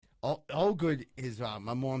Allgood is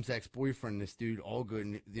my mom's ex-boyfriend. This dude, Allgood.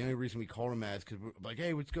 And the only reason we called him that is because we're like,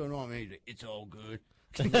 hey, what's going on, man? He's like, it's all good.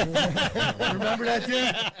 Remember that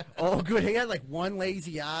dude? Allgood. He had like one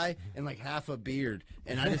lazy eye and like half a beard.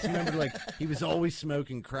 And I just remember like he was always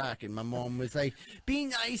smoking crack. And my mom was like, be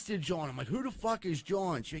nice to John. I'm like, who the fuck is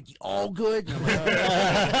John? She's like, Allgood. And I'm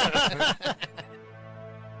like,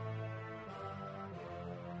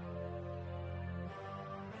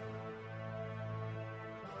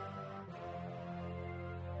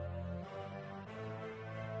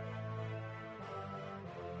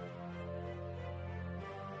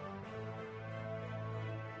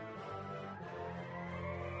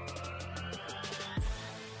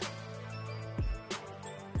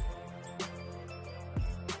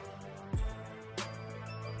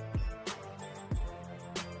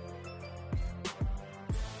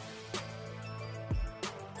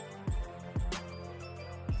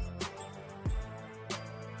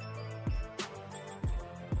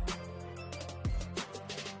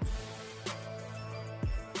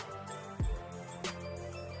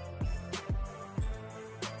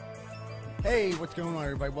 hey, what's going on,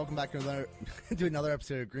 everybody? Welcome back to another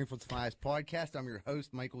episode of Greenfield's Finest Podcast. I'm your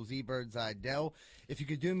host, Michael Z. Birdseye-Dell. If you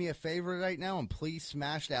could do me a favor right now and please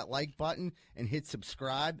smash that like button and hit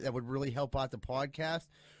subscribe, that would really help out the podcast.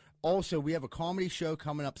 Also, we have a comedy show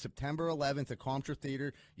coming up September 11th at Comtra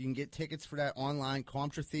Theater. You can get tickets for that online,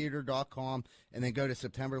 ComtraTheater.com, and then go to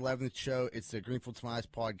September 11th show. It's the Greenfield's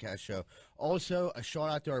Finest Podcast show. Also, a shout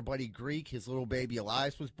out to our buddy Greek. His little baby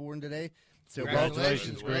Elias was born today. So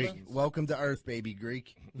Congratulations, Greek. Welcome to Earth, baby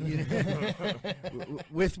Greek.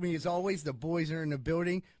 With me, as always, the boys are in the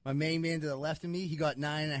building. My main man to the left of me, he got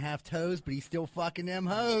 9.5 toes, but he's still fucking them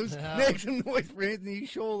hoes. Make some noise for Anthony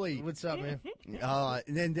Sholey. What's up, man?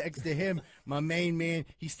 And then next to him, my main man,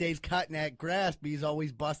 he stays cutting that grass, but he's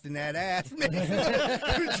always busting that ass.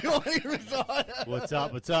 Johnny Rosado. What's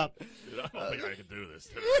up? What's up? Dude, I don't think I can do this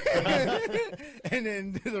today. And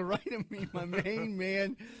then to the right of me, my main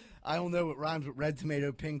man, I don't know what rhymes with red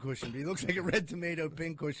tomato pincushion, but he looks like a red tomato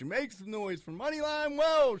pincushion. Make some noise for Moneyline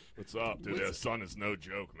Welsh. What's up, dude? That sun is no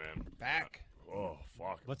joke, man. Back. Oh,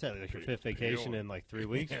 fuck. What's that, like your fifth vacation in like 3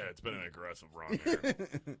 weeks? Yeah, it's been an aggressive run here.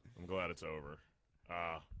 I'm glad it's over.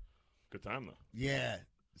 Good time, though. Yeah,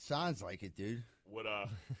 sounds like it, dude.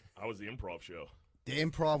 How was the improv show? The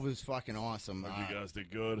improv was fucking awesome. You guys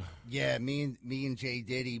did good. Yeah, me and Jay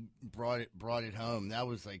Diddy brought it home. That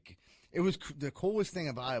was like, it was the coolest thing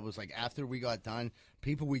about it was like after we got done,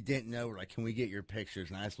 people we didn't know were like, "Can we get your pictures?"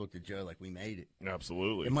 And I just looked at Joe like, "We made it."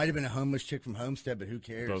 Absolutely. It might have been a homeless chick from Homestead, but who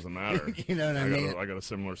cares? Doesn't matter. You know what I mean? I got a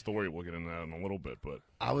similar story. We'll get into that in a little bit, but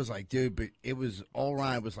I was like, dude, but it was all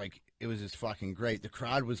around. It was like, it was just fucking great. The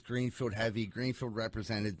crowd was Greenfield heavy. Greenfield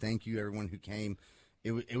represented. Thank you, everyone who came.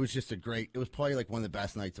 It was just it was probably like one of the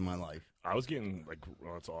best nights of my life. I was getting like,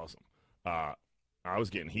 well, that's awesome. I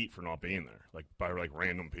was getting heat for not being there, like by like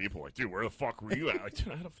random people. Like, dude, where the fuck were you at? Like,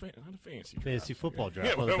 dude, I had a fantasy football draft.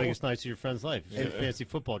 Yeah, one of the biggest nights of your friend's life. You had a fantasy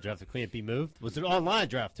football draft that can't be moved. Was it an online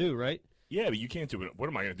draft too, right? Yeah, but you can't do it. What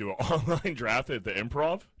am I going to do? An online draft at the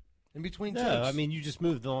Improv? In between No, jokes. I mean you just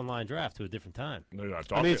moved the online draft to a different time. No,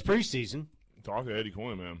 I mean it's preseason. Talk to Eddie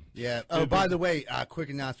Coyne, man. Yeah. Oh, by the way,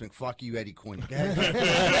 quick announcement. Fuck you, Eddie Coyne. Yeah,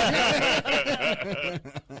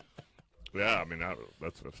 I mean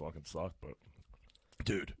that's what fucking sucked. But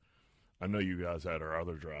dude, I know you guys had our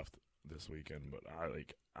other draft this weekend, but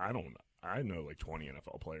I know like 20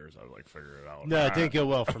 NFL players. I like figure it out. No, it didn't go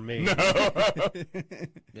well for me. No.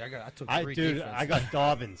 Yeah, I took three dude, defenses. I got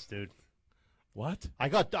Dobbins, dude. What? I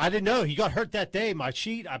didn't know he got hurt that day. My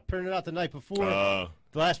sheet I printed out the night before the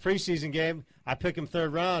last preseason game. I picked him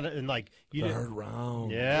third round, and like Third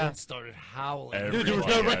round. Yeah. It started howling. Dude, there was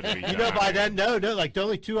Everybody no, had to be you know, by dying. then, no, like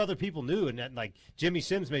only two other people knew, and then like Jimmy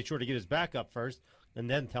Sims made sure to get his backup first, and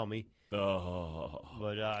then tell me. Oh.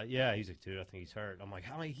 But yeah, he's like, dude, I think he's hurt. I'm like,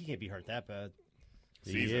 he can't be hurt that bad.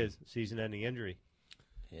 He Season. is season-ending injury.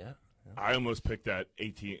 Yeah. I almost picked that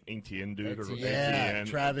Etienne dude. Or Yeah, Etienne,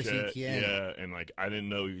 Travis Etienne. Yeah, and like I didn't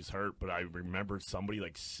know he was hurt, but I remember somebody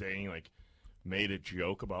like saying like made a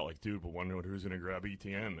joke about like, dude, but wondering who's gonna grab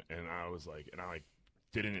Etienne, and I was like, and I like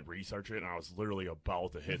didn't research it, and I was literally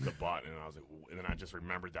about to hit the button, and I was like, and then I just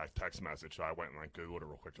remembered that text message, so I went and like Googled it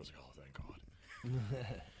real quick. I was like, oh, thank God.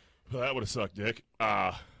 Well, that would have sucked, Dick.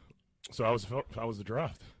 So how was the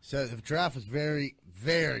draft? So the draft was very,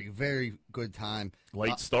 very, very good time.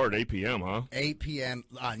 Late start, 8 p.m., huh? 8 p.m.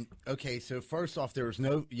 Okay, so first off, there was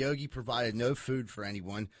no Yogi provided no food for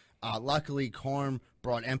anyone. Luckily, Carm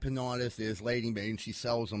brought empanadas to this lady, and she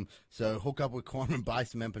sells them. So hook up with Carm and buy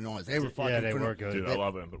some empanadas. They were fucking they were good. Dude, I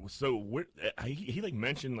love them. But so he like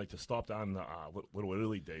mentioned like to stop down the Little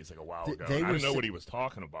Italy days like a while ago. I didn't know what he was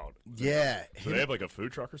talking about. Yeah. So they have like a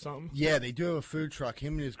food truck or something? Yeah, they do have a food truck.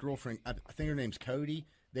 Him and his girlfriend, I think her name's Cody.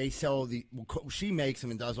 They sell she makes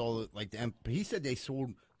them and does all the he said they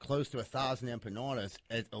sold close to 1,000 empanadas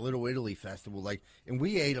at a Little Italy festival. And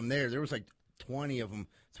we ate them there. There was like 20 of them.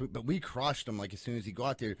 But we crushed them like as soon as he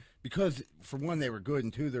got there because for one they were good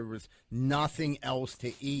and two there was nothing else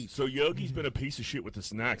to eat. So Yogi's been a piece of shit with the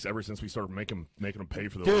snacks ever since we started making them pay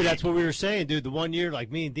for the Dude, week. that's what we were saying, dude. The one year, like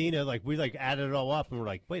me and Dina, like we like added it all up and we're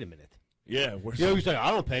like, wait a minute. Yeah, Yogi's like,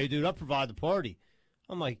 I don't pay, dude. I provide the party.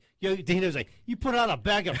 I'm like, Dina's like, you put out a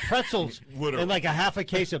bag of pretzels and like a half a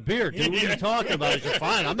case of beer, dude. What are you talking about? He's like,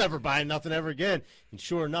 fine, I'm never buying nothing ever again. And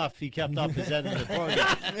sure enough, he kept up his end of the party.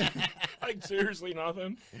 Like seriously,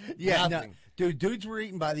 nothing. Yeah, Nothing. No, dudes were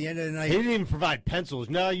eating by the end of the night. He didn't even provide pencils.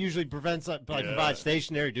 No, usually provide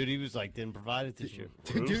stationery, dude. He was like, didn't provide it this year.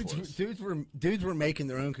 Dudes were making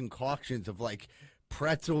their own concoctions of like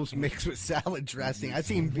pretzels mixed with salad dressing. I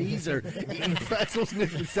seen Beezer eating pretzels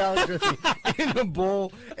mixed with salad dressing in a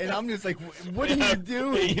bowl, and I'm just like, what are you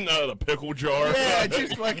doing? Eating out of the pickle jar. Yeah,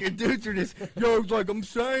 just like dudes are just, it's like, I'm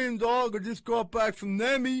saying, dog, I just got back from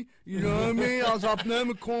Nemi, you know what I mean? I was up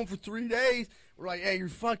Nemacorn for 3 days. We're like, hey, your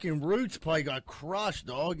fucking roots probably got crushed,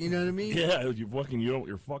 dog. You know what I mean? Yeah,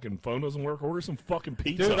 your fucking phone doesn't work. Order some fucking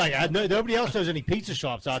pizza. Dude, like, nobody else knows any pizza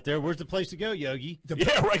shops out there. Where's the place to go, Yogi?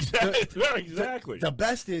 Yeah, right, exactly. The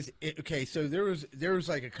best is, so there was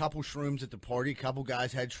like a couple shrooms at the party. A couple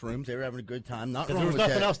guys had shrooms. They were having a good time. Not wrong There was with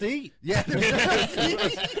nothing that. else to eat. Yeah. There's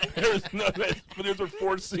a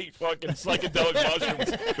 4-seat fucking psychedelic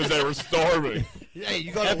mushrooms because they were starving. Hey,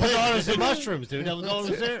 you got Empanadas and mushrooms, dude. That was all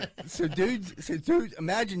that was there. So dudes,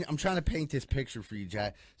 imagine, I'm trying to paint this picture for you,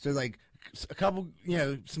 Jack. So like a couple,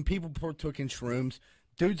 some people partook in shrooms.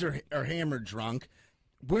 Dudes are hammered drunk,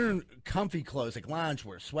 wearing comfy clothes like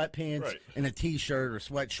loungewear, sweatpants Right. and a t-shirt or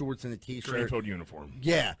sweat shorts and a t-shirt. Greenfield uniform.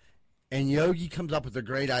 Yeah. And Yogi comes up with a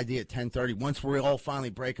great idea at 10:30. Once we all finally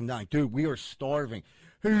break him down, dude, we are starving.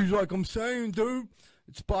 He's like, I'm saying, dude,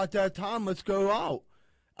 it's about that time. Let's go out.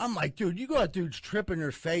 I'm like, dude, you got dudes tripping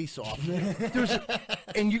their face off.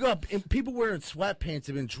 And you got people wearing sweatpants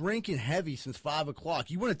have been drinking heavy since 5 o'clock.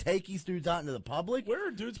 You want to take these dudes out into the public? Where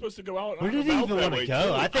are dudes supposed to go out? Where did he even want to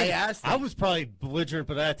go? I asked him. I was probably belligerent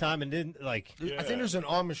by that time and didn't like. Yeah. I think there's an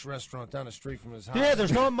Amish restaurant down the street from his house. Yeah,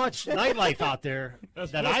 there's not much nightlife out there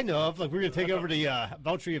that what- I know of. Like we're gonna take over the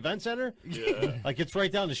Beltry Event Center. Yeah. Like it's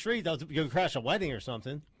right down the street. That was go crash a wedding or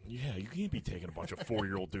something. Yeah, you can't be taking a bunch of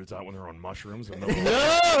 4-year-old dudes out when they're on mushrooms. And No.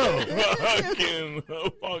 no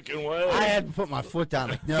fucking way. I had to put my foot down.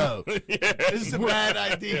 Like, no, This is a bad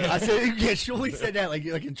idea. I said, yeah, Shirley said that like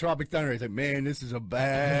in Tropic Thunder. He's like, man, this is a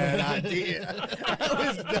bad idea. I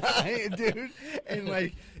was dying, dude. And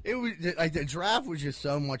like, it was like the draft was just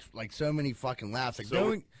so much, like so many fucking laughs. Like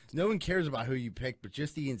no one cares about who you pick, but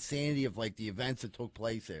just the insanity of like the events that took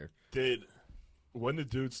place there. When did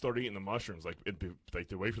dudes start eating the mushrooms? Like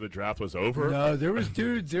the wait for the draft was over? No, there was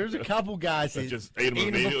dudes. There's a couple guys That that just ate them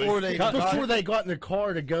immediately? before they got in the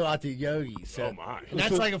car to go out to Yogi. So Oh, my. And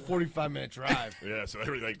that's like a 45-minute drive. Yeah, so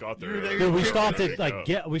everybody got there. Dude, we stopped There at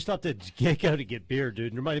you go. we stopped at Gecko to get beer,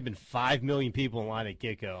 dude. There might have been 5 million people in line at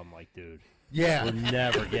Gecko. I'm like, dude, yeah, we're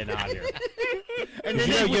never getting out of here. and You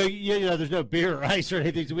then know, there's no beer or ice or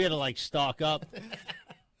anything, so we had to like stock up.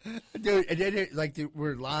 dude, and then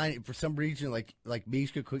we're lying for some reason. Like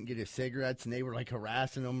Mishka couldn't get his cigarettes, and they were like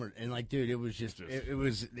harassing him. And like, dude, it was just it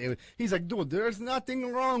was. He's like, dude, there's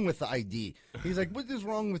nothing wrong with the ID. He's like, what is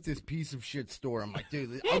wrong with this piece of shit store? I'm like,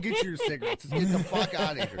 dude, I'll get you your cigarettes. Let's get the fuck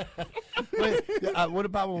out of here. Wait, what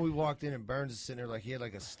about when we walked in and Burns is sitting there like he had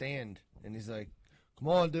like a stand and he's like, come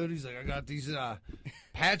on, dude. He's like, I got these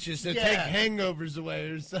patches to take hangovers away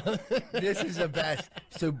or something. This is the best.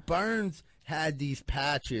 So Burns had these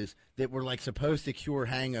patches that were like supposed to cure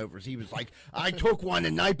hangovers. He was like, I took one the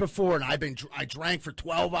night before and I drank for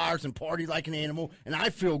 12 hours and partied like an animal and I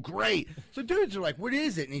feel great. So dudes are like, what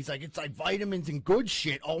is it? And he's like, it's like vitamins and good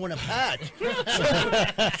shit all in a patch. So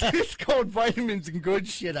it's called vitamins and good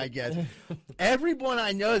shit, I guess. Everyone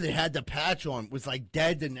I know that had the patch on was like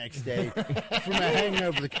dead the next day from a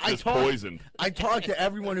hangover. Poisoned. I talked to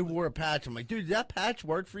everyone who wore a patch. I'm like, dude, did that patch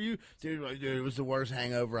work for you? Dude, it was the worst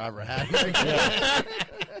hangover I ever had.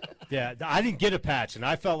 Yeah, I didn't get a patch, and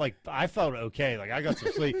I felt okay. Like, I got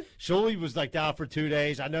some sleep. Shuley was, like, down for 2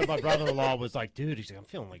 days. I know my brother-in-law was like, dude, he's like, I'm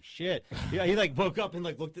feeling like shit. Yeah, he like, woke up and,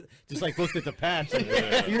 like, looked at the patch. And,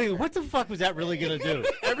 you're like, what the fuck was that really going to do?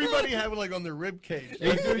 Everybody had it, like, on their rib cage. He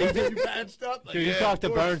patched up. Like, dude, he talked to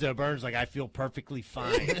Burns, and Burns like, I feel perfectly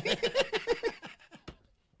fine.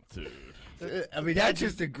 Dude. I mean, that's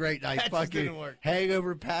just a great night. Patches didn't Fucking work.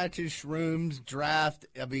 hangover patches, shrooms, draft.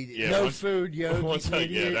 I mean, Yeah, no once- food, yo.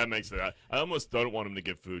 Yeah, that makes it. I almost don't want him to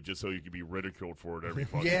get food just so you could be ridiculed for it every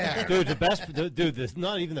fucking Yeah. Dude, this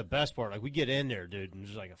not even the best part. Like, we get in there, dude, and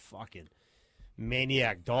there's like a fucking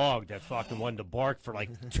maniac dog that fucking wanted to bark for like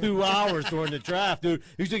 2 hours during the draft, dude.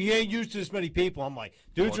 He's like, he ain't used to this many people. I'm like,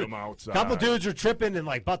 dudes Put him a outside. couple dudes are tripping and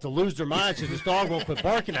like about to lose their minds because this dog won't quit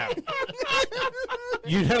barking at him.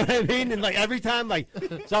 You know what I mean? And like every time like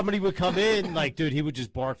somebody would come in, like, dude, he would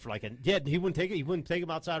just bark for like he wouldn't take him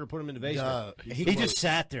outside or put him in the basement. He just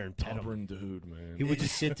sat there and pet him. stubborn dude, man. He would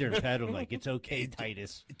just sit there and pet him like, it's okay,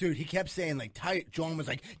 Titus. Dude, he kept saying, like, John was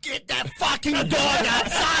like, get that fucking dog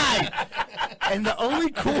outside! And the only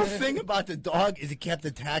cool thing about the dog is he kept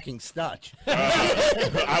attacking Stutch.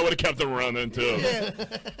 I would have kept him around then too.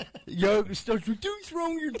 Yo, Stutch, what's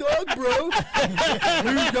wrong with your dog, bro?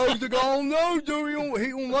 His dog's like, oh no, dude, he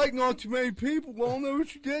don't like not too many people. I don't know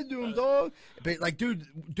what you did to him, dog. But, like,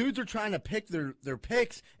 dudes are trying to pick their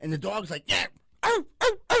picks, and the dog's like, yeah,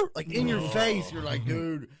 like, in your face. You're like,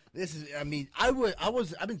 dude, this is, I mean, I've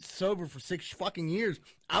been sober for 6 fucking years.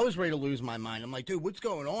 I was ready to lose my mind. I'm like, dude, what's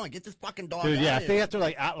going on? Get this fucking dog Dude, out yeah, I of think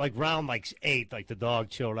here. after round 8, like the dog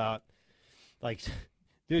chilled out. Like,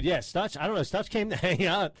 dude, yeah, Stutch. I don't know. Stutch came to hang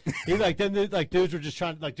out. He dudes were just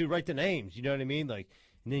trying to dude, write the names. You know what I mean? Like,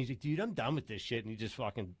 and then he's like, dude, I'm done with this shit, and he just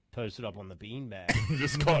fucking posted up on the beanbag.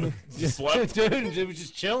 Just caught him. Just slept. Dude, it was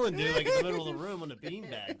just chilling, dude, like in the middle of the room on the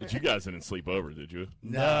beanbag. But you guys didn't sleep over, did you?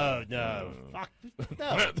 No. Fuck,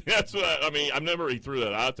 no. That's what I mean. I've never threw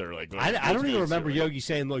that out there. Like, I don't even remember Yogi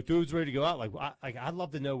saying, like, dude's ready to go out. Like, I'd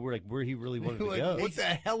love to know where he really wanted to Like, go. what the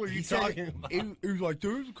hell are you talking about? He was like,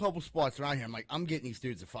 dude, there's a couple spots around here. I'm like, I'm getting these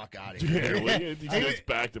dudes the fuck out of here. Yeah, these guys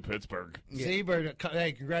back to Pittsburgh. Seabird,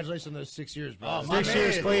 hey, congratulations on those 6 years, bro. Oh, my 6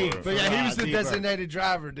 years man. clean. But yeah, he was the Seabird. designated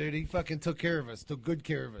driver, dude. He fucking took care of us, took good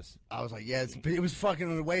care of us. I was like, yeah, but it was fucking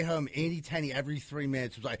on the way home. Andy Tenney every 3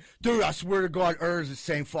 minutes was like, dude, I swear to God, is the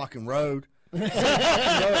same fucking road.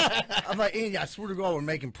 I'm like, Andy, I swear to God, we're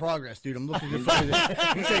making progress, dude. I'm looking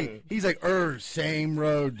at he's like, same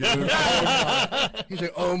road, dude. He's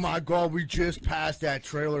like, oh my God, we just passed that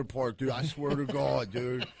trailer park, dude. I swear to God,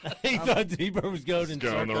 dude. He thought Seabird was going in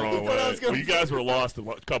Going the circles. wrong way. Well, you guys were lost a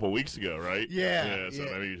couple weeks ago, right? Yeah, So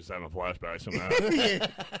yeah. maybe you're just having a flashback somehow. Yeah.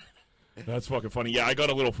 That's fucking funny. Yeah, I got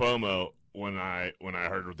a little FOMO when I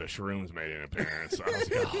heard the Shrooms made an appearance. I was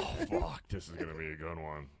like, oh fuck, this is gonna be a good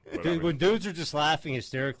one. But, I Dude, mean, when dudes are just laughing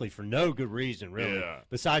hysterically for no good reason, really. Yeah.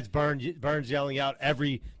 Besides Burns yelling out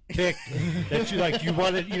every pick that you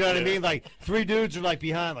wanted, you know what I mean? Like 3 dudes are like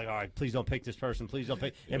behind, like, all right, please don't pick this person, please don't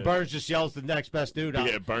pick. And Burns just yells the next best dude out.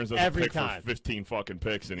 yeah, Burns doesn't every pick time. for 15 fucking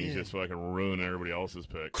picks, and he's just fucking ruining everybody else's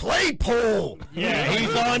pick. Claypool. Yeah,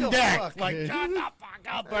 he's on deck. fuck, Like, dude? shut the fuck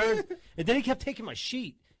up, Burns. And then he kept taking my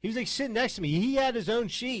sheet. He was like sitting next to me. He had his own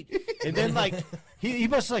sheet, and then like he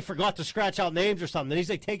must have like forgot to scratch out names or something. Then he's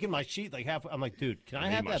like taking my sheet like half. I'm like, dude, can I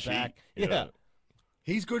need have my that sheet. back? Yeah.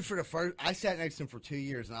 He's good for the first. I sat next to him for 2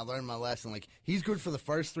 years, and I learned my lesson. Like, he's good for the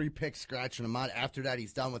first 3 picks, scratching them out. After that,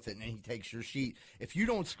 he's done with it, and then he takes your sheet. If you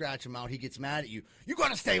don't scratch him out, he gets mad at you. You got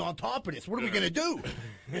to stay on top of this. What are we gonna do?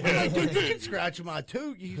 I'm like, dude, you can scratch him out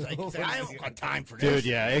too. He's like, I don't got time for this. Dude,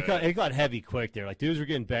 yeah, it got heavy quick there. Like dudes were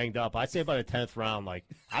getting banged up. I'd say by the 10th round, like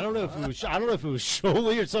I don't know if it was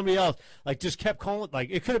Sholey or somebody else. Like just kept calling. Like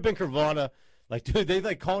it could have been Carvana. Like dude, they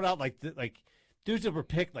like called out like dudes that were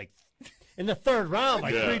picked like in the 3rd round.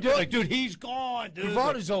 Like 3 dudes. Like dude, he's gone. Dude.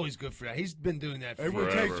 Gavana's always good for that. He's been doing that for Everyone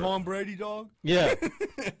years. take Tom Brady, dog. Yeah,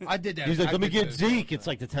 I did that. he's like, I let me did get that. Zeke. It's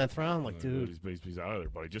like the 10th round. Like dude, He's out of there,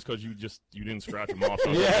 buddy. Just because you didn't scratch him off.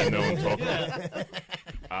 Yeah, no one talking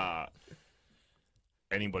about.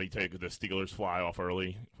 Anybody take the Steelers fly off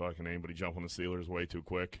early? Fucking anybody jump on the Steelers way too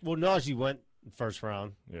quick? well, Najee went 1st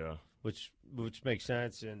round, Yeah. which makes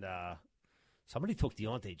sense. And somebody took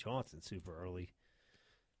Deontay Johnson super early.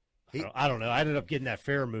 I don't know. I ended up getting that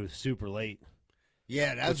Fairmouth super late,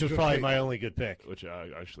 Yeah, that's which was probably my only good pick. Which I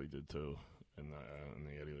actually did too in the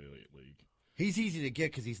Eddie League. He's easy to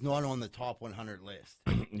get because he's not on the top 100 list,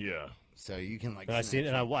 Yeah. so you can like.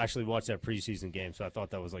 And I actually watched that preseason game, so I thought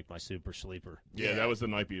that was like my super sleeper. Yeah, that was the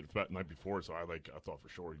night before, so I thought for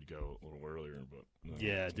sure he'd go a little earlier, but no,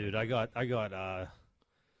 Yeah, dude, I got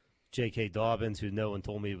J.K. Dobbins, who no one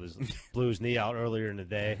told me blew his knee out earlier in the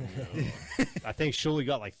day. I think Shuley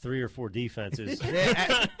got like 3 or 4 defenses.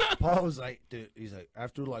 Yeah, Paul was like, dude, he's like,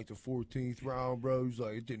 after like the 14th round, bro, he's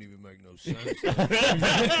like, it didn't even make no sense.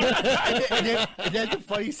 and then the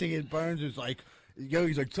funny thing is, Burns is like,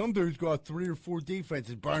 he's like, some dudes got 3 or 4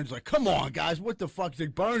 defenses. Burns like, come on, guys, what the fuck? He's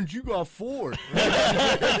like, Burns, you got 4.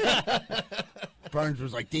 Burns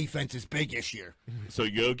was like, defense is big this year. So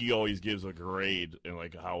Yogi always gives a grade and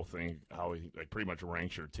like how he like pretty much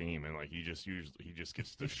ranks your team, and like he just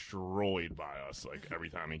gets destroyed by us like every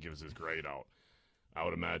time he gives his grade out. I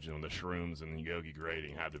would imagine the Shrooms and the Yogi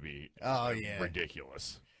grading had to be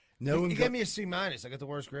ridiculous. He gave me a C-. I got the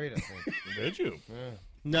worst grade, I think. Did you? Yeah.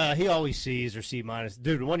 No, he always C's or C-.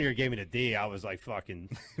 Dude, one year he gave me the D. I was like fucking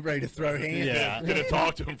ready to throw hands. Yeah. Gonna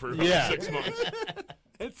talk to him for 6 months.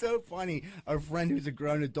 It's so funny. Our friend who's a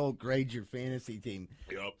grown adult grades your fantasy team.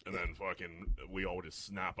 Yep, and then fucking we all just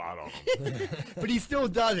snap out on him. But he still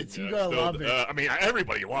does it, so you gotta love it. I mean,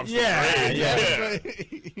 everybody loves Yeah, the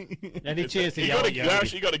grade. yeah. Any chance to you yell at Yogi.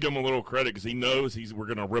 actually got to give him a little credit because he knows we're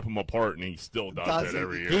gonna rip him apart, and he still does it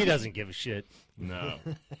every year. He doesn't give a shit. No.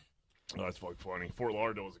 Oh, that's fucking funny. Fort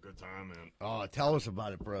Lauderdale was a good time, man. Oh, tell us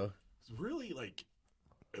about it, bro. It's really like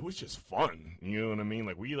it was just fun. You know what I mean?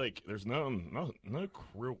 Like there's no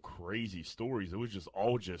real crazy stories. It was just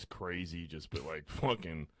all just crazy, but like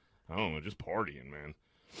fucking I don't know, just partying, man.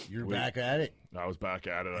 You're back at it. I was back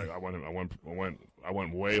at it. I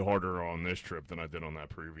went way harder on this trip than I did on that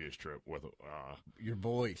previous trip with your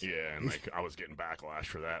boys. Yeah, and like I was getting backlash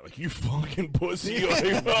for that. Like, you fucking pussy. Like,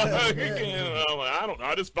 I'm like, I don't know.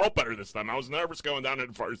 I just felt better this time. I was nervous going down there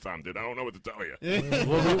the first time, dude. I don't know what to tell you.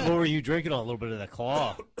 What were you drinking on? A little bit of that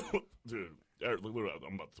claw, dude. Literally,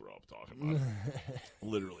 I'm about to throw up talking about it.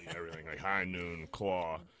 Literally everything, like High Noon,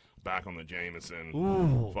 Claw. Back on the Jameson,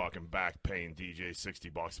 fucking back paying DJ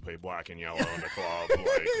 $60 to play black and yellow in the club,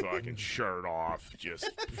 like fucking shirt off,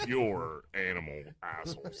 just pure animal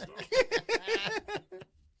asshole stuff.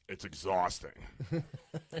 It's exhausting.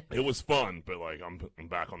 It was fun, but like I'm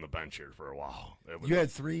back on the bench here for a while. You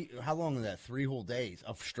had 3. How long was that? 3 whole days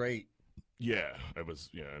of straight. Yeah, it was.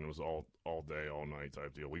 Yeah, and it was all day, all night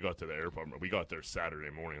type deal. We got to the airport. We got there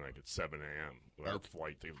Saturday morning, like at 7 a.m. Our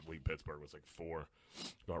flight to leave Pittsburgh was like 4.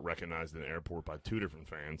 Got recognized in the airport by 2 different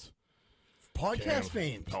fans. Podcast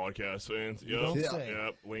fans.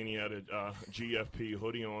 Yep. Laney had a GFP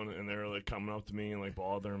hoodie on, and they're like coming up to me and like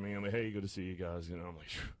bothering me. I'm like, hey, good to see you guys. You know, I'm like,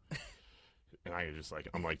 Shh. And I just like,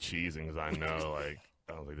 I'm like cheesing because I know like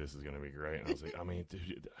I was like, this is gonna be great. And I was like, I mean,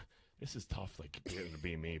 dude. This is tough, like, getting to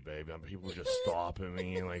be me, baby. I mean, people were just stopping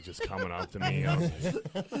me and, like, just coming up to me. I was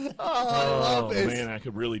like, I love it. Man, I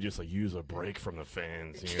could really just, like, use a break from the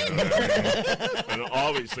fans, you know what I mean? And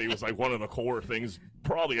obviously, it was, like, one of the core things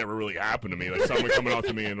probably ever really happened to me. Like, someone coming up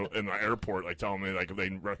to me in the airport, like, telling me, like, they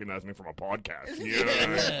recognize me from a podcast, you know what I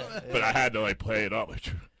mean? But I had to, like, play it up,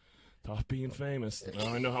 like, tough being famous.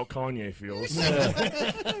 Now I know how Kanye feels.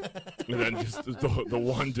 And then just the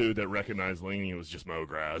one dude that recognized Laney was just Mo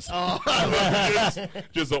Grass.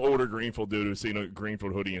 Just the older Greenfield dude who's seen a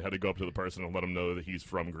Greenfield hoodie and had to go up to the person and let him know that he's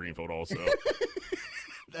from Greenfield also.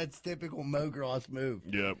 That's typical Mo Grass move.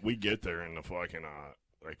 Yeah, we get there in the fucking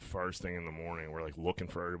like first thing in the morning. We're like looking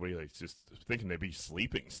for everybody, like just thinking they'd be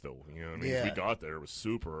sleeping still. You know what I mean? Yeah. We got there, it was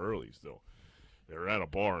super early still. They were at a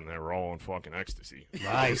bar and they were all in fucking ecstasy.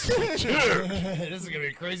 Nice. Dude. This is gonna be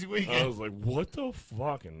a crazy weekend. I was like, what the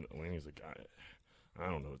fuck? And Laney's like, I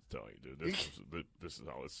don't know what to tell you, dude. This is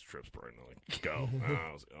how this trip's starting to like go. And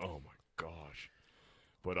I was like, oh my gosh.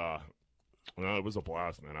 But no, it was a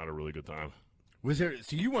blast, man. I had a really good time. Was there?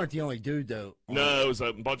 So you weren't the only dude though. No, it was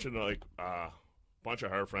a bunch of like bunch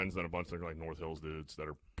of her friends and a bunch of like North Hills dudes that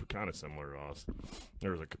are kind of similar to us.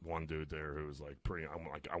 There was like one dude there who was like pretty. I'm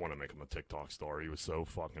like, I want to make him a TikTok star. He was so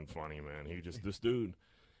fucking funny, man. This dude,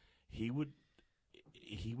 he would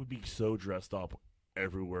be so dressed up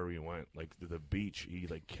everywhere we went. Like the beach, he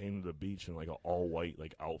like came to the beach in like an all white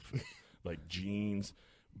like outfit, like jeans,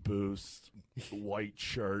 boots, white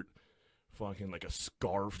shirt, fucking like a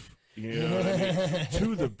scarf. You know what I mean?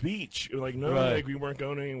 To the beach. Like, no, Right. like, we weren't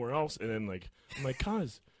going anywhere else. And then, like, I'm like,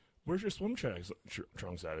 cuz, where's your swim trunks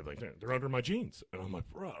at? He's like, they're under my jeans. And I'm like,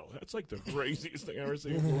 bro, that's like the craziest thing I've ever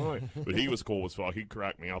seen in my life. But he was cool as fuck. He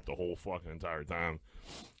cracked me up the whole fucking entire time.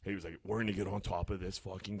 He was like, we're going to get on top of this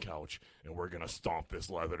fucking couch, and we're going to stomp this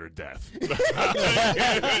leather to death.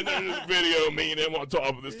 And there's this video of me and him on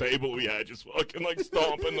top of this table we had just fucking, like,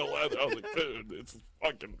 stomping the leather. I was like, dude, it's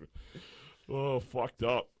fucking, fucked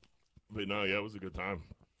up. But no, yeah, it was a good time.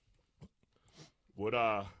 What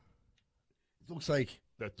Looks like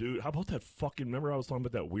that dude. How about that fucking? Remember I was talking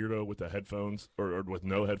about that weirdo with the headphones or with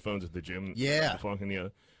no headphones at the gym? Yeah.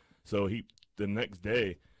 So the next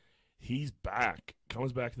day, he's back,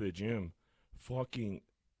 comes back to the gym, fucking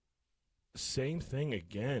same thing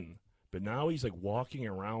again. But now he's like walking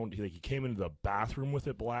around. He came into the bathroom with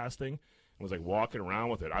it blasting, and was like walking around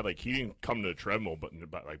with it. He didn't come to the treadmill, but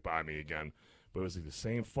like by me again. But it was like the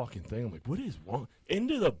same fucking thing. I'm like, what is wrong?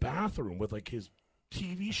 Into the bathroom with like his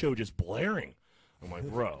TV show just blaring. I'm like,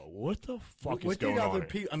 bro, what the fuck is going on?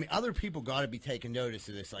 Other people got to be taking notice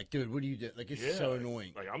of this. Like, dude, what do you do? Like, it's so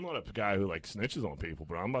annoying. Like, I'm not a guy who like snitches on people,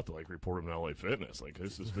 but I'm about to like report him to LA Fitness. Like,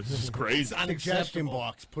 this is crazy. Suggestion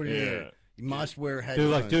box, put it in. You must wear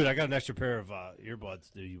headphones. Dude, I got an extra pair of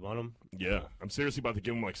earbuds. Do you want them? Yeah, I'm seriously about to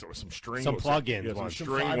give him like some string, some plug-ins, some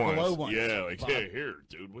string Five Below ones. Yeah, like here,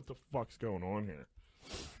 dude, what the fuck's going on here?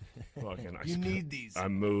 Fucking, you need these. I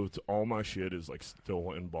moved. All my shit is like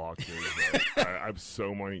still in boxes. I have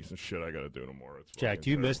so many shit I got to do tomorrow. Jack, do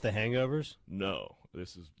you miss the hangovers? No,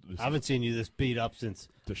 I haven't seen you this beat up since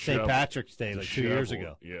St. Patrick's Day, like 2 years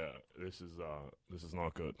ago. Yeah, this is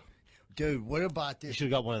not good. Dude, what about this? You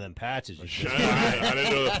should have got one of them patches. I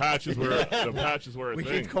didn't know the patches were a we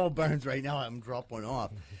thing. could call Burns right now and drop one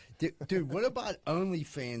off. Dude, what about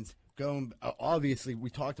OnlyFans going? Obviously, we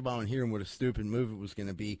talked about on here and what a stupid move it was going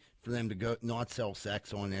to be for them to go not sell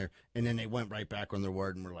sex on there, and then they went right back on their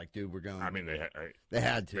word and were like, "Dude, we're going." I mean, they had to. They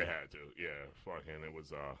had to. Yeah, fucking, it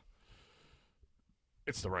was.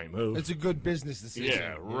 It's the right move. It's a good business decision.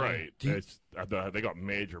 Yeah, right. They got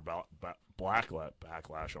major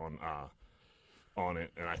backlash on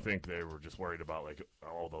it, and I think they were just worried about like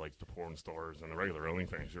all the porn stars and the regular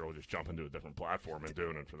OnlyFans girl just jumping to a different platform and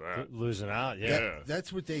doing it for that. Losing out, yeah.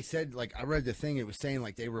 That's what they said. Like, I read the thing. It was saying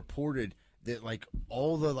like they reported that like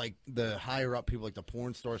all the higher up people, like the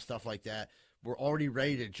porn star stuff like that, were already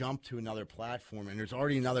ready to jump to another platform, and there's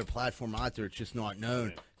already another platform out there. It's just not known.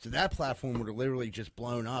 Right. So that platform would have literally just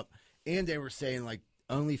blown up. And they were saying like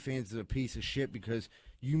OnlyFans is a piece of shit because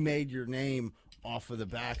you made your name off of the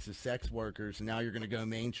backs of sex workers, and now you're going to go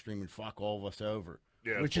mainstream and fuck all of us over.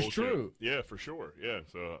 Yeah, which is true. Yeah, for sure. Yeah,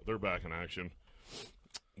 so they're back in action.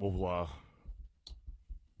 Well,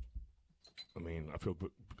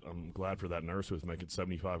 I'm glad for that nurse who was making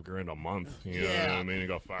 $75,000 a month. You know what I mean? He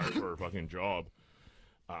got fired for her fucking job.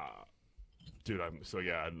 Dude,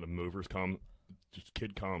 the movers come. Just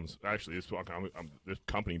kid comes. Actually, this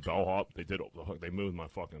company Bellhop, they moved my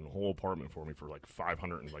fucking whole apartment for me for like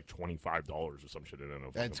 $525 or some shit.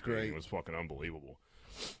 That's great. It was fucking unbelievable.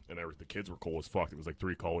 And the kids were cool as fuck. It was like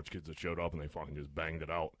 3 college kids that showed up and they fucking just banged it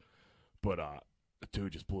out. But the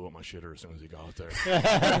dude just blew up my shitter as soon as he got there.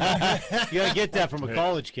 You gotta get that from a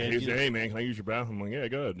college kid. He said, "Hey man, can I use your bathroom?" I'm like, "Yeah,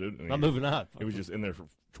 go ahead, dude." And I'm moving on. He was just in there for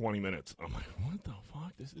 20 minutes. I'm like, "What the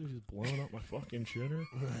fuck? This dude just blowing up my fucking shitter."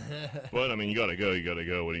 But I mean, you gotta go.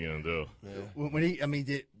 What are you gonna do?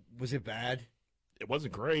 Yeah. Was it bad? It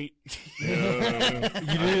wasn't great. You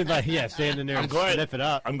didn't standing there and sniff it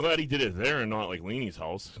up. I'm glad he did it there and not like Leanie's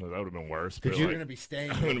house. That would have been worse. You're going to be staying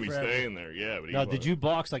there. I'm going to be staying there, yeah. But now, did you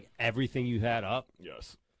box like everything you had up?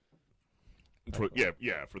 Yes. For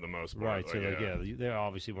the most part. Right, so they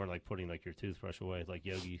obviously weren't like putting like your toothbrush away like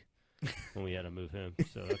Yogi when we had to move him.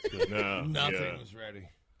 So that's good. No, nothing was ready.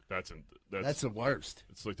 That's the worst.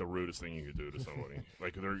 It's like the rudest thing you could do to somebody.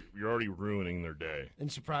 Like you're already ruining their day.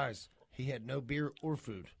 And surprise, he had no beer or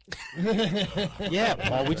food. Yeah,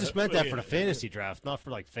 Paul, we just meant that for the fantasy draft, not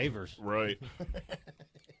for like favors. Right.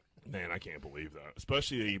 Man, I can't believe that.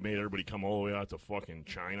 Especially that he made everybody come all the way out to fucking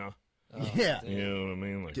China. Yeah. You know what I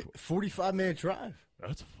mean? Like 45-minute drive.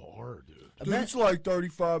 That's far, dude. It's like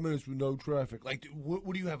 35 minutes with no traffic. Like,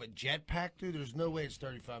 what do you have, a jetpack, dude? There's no way it's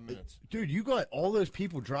 35 minutes. Dude, you got all those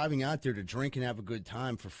people driving out there to drink and have a good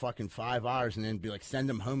time for fucking 5 hours and then be like, send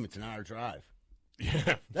them home. It's an hour drive.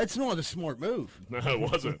 Yeah. That's not a smart move. No, it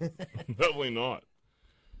wasn't. Definitely not.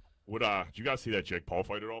 Did you guys see that Jake Paul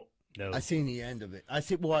fight at all? No. I seen the end of it.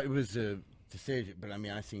 It was a decision, but I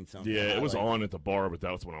mean, I seen something. Yeah, it was on at the bar, but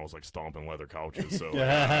that was when I was like stomping leather couches, so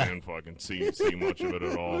I didn't fucking see much of it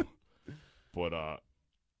at all. But I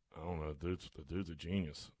don't know, the dude's a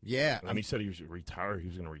genius. Yeah, and he said he was retire. He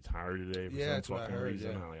was going to retire today for some fucking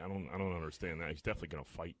reason. Yeah. I don't understand that. He's definitely going to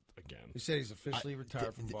fight again. He said he's officially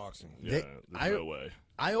retired from boxing. Yeah, there's no way.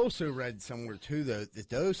 I also read somewhere too though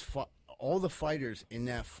that all the fighters in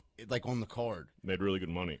that like on the card made really good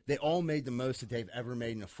money. They all made the most that they've ever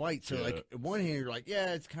made in a fight. So like, on one hand, you're like,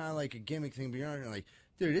 yeah, it's kind of like a gimmick thing, but you're not like,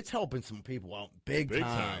 dude, it's helping some people out big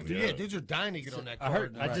time. Yeah, dudes are dying to get on that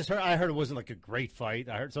card. I heard it wasn't like a great fight.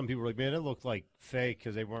 I heard some people were like, man, it looked like fake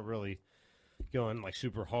because they weren't really going like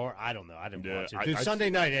super hard. I don't know. I didn't Yeah, watch it. Dude, Sunday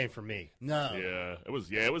night ain't for me. No. Yeah, it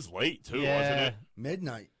was late too, Yeah. wasn't it?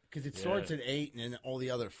 Midnight. Because it starts at 8 and then all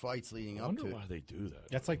the other fights leading I up wonder to it. why they do that.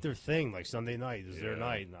 That's like their thing. Like Sunday night is their Yeah.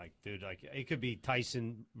 night. And like, dude, like it could be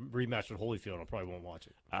Tyson rematch with Holyfield. I probably won't watch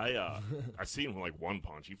it. I seen like one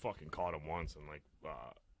punch. He fucking caught him once, and like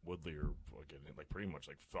Woodley or fucking like pretty much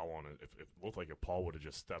like fell on it. If it looked like if Paul would have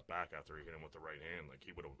just stepped back after he hit him with the right hand, like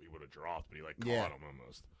he would have dropped, but he like Yeah. caught him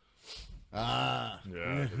almost. Ah.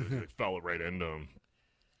 Yeah, it fell right into him.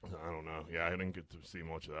 I don't know. Yeah, I didn't get to see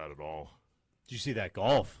much of that at all. Did you see that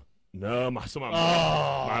golf? No, my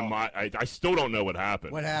I still don't know what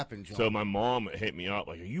happened. What happened, John? So my mom hit me up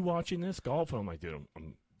like, "Are you watching this golf?" And I'm like, "Dude,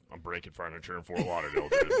 I'm breaking furniture in Fort Lauderdale,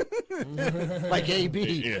 dude." like AB.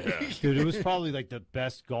 Yeah. Dude, it was probably like the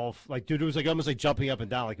best golf. Like, dude, it was like almost like jumping up and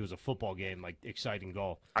down like it was a football game, like exciting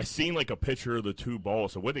golf. I seen like a picture of the two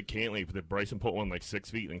balls. So what did Cantley? Did Bryson put one like 6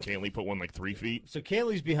 feet and Cantley put one like 3 feet? So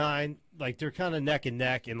Cantley's behind, like they're kind of neck and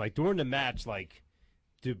neck, and like during the match, like,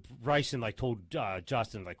 dude, Bryson like told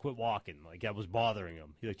Justin like quit walking, like that was bothering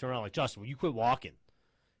him. He like turned around like, Justin, will you quit walking?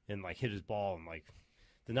 And like hit his ball, and like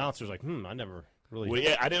the announcer's like, I never really. Well,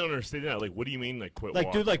 yeah, I didn't understand that. Like, what do you mean like quit? Like,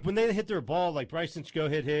 walking? dude, like when they hit their ball, like Bryson should go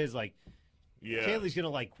hit his, like. Yeah. Cantley's gonna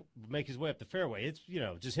like make his way up the fairway. It's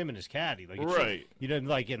just him and his caddy, like Right.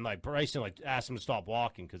 like and like Bryson like asked him to stop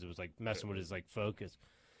walking because it was like messing with his like focus.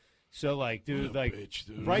 So like, dude, like bitch,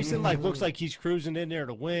 dude. Bryson like looks like he's cruising in there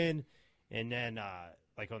to win, and then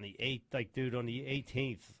like on the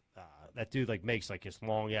 18th, that dude like makes like this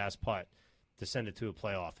long ass putt to send it to a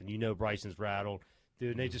playoff, and Bryson's rattled,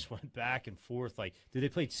 dude. And they just went back and forth, like, dude, they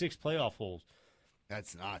played 6 playoff holes.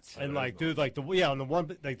 That's nuts. And like, dude, like on the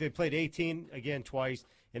one, like they played 18 again twice,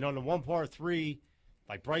 and on the one par 3,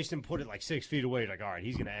 like Bryson put it like 6 feet away. Like, all right,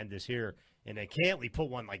 he's gonna end this here, and then Cantley put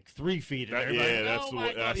one like 3 feet in there. That's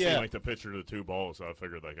like the picture of the two balls. So I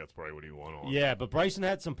figured like that's probably what he won on. Yeah, but Bryson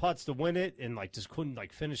had some putts to win it, and like just couldn't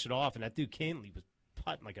like finish it off. And that dude Cantley was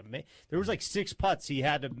putting like there was like 6 putts he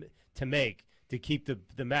had to make to keep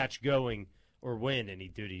the match going or win, and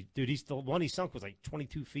he's the one he sunk was like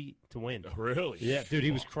 22 feet to win. Really? Yeah, dude,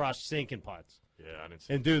 he was crushed sinking putts. Yeah, I didn't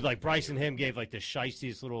see. And dude, like Bryson him gave like the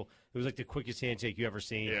shiestiest little. It was like the quickest handshake you ever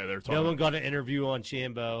seen. Yeah, they're talking. No one got an interview on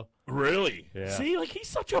Chambo. Really? Yeah. See, like he's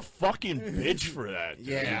such a fucking bitch for that. Dude.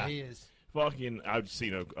 Yeah. he is. Fucking, I've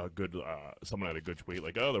seen a good. Someone had a good tweet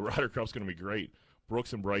like, "Oh, the Ryder Cup's gonna be great.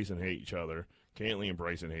 Brooks and Bryson hate each other. Cantley and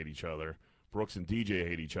Bryson hate each other. Brooks and DJ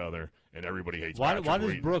hate each other, and everybody hates." Why Patrick does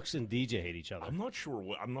Reed. Brooks and DJ hate each other? I'm not sure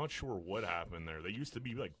what happened there. They used to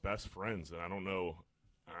be like best friends, and I don't know.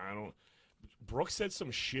 Brooks said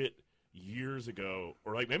some shit years ago,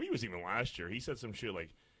 or like maybe it was even last year. He said some shit like,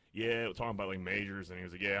 "Yeah, we're talking about like majors," and he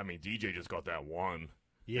was like, "Yeah, I mean DJ just got that one.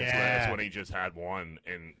 Yeah, that's when he just had one,"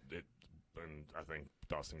 and I think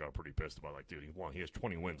Dustin got pretty pissed about like, dude, he won. He has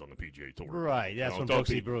 20 wins on the PGA Tour. Right. That's when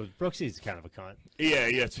Brooksy's kind of a cunt. Yeah,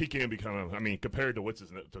 he can be kind of. I mean, compared to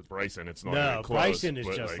to Bryson, it's not. No, even close, Bryson is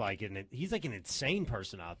but, just he's like an insane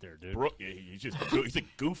person out there, dude. He's like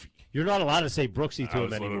goofy. You're not allowed to say Brooksy to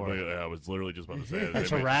him anymore. I was literally just about to say it. That's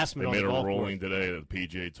harassment on They the made golf a course. ruling today at the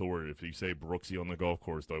PGA Tour. If you say Brooksy on the golf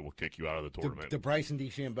course, they will kick you out of the tournament. To Bryson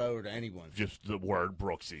DeChambeau or to anyone. Just the word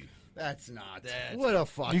Brooksy. That's not. What a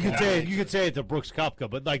fuck. You could say it to Brooks Koepka,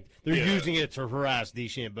 but like they're using it to harass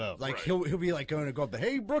DeChambeau. Like he'll be like going to go up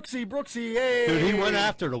hey Brooksy, hey. Dude, he went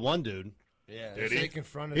after the one dude. Yeah, Did they he?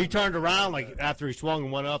 confronted He him. turned around like after he swung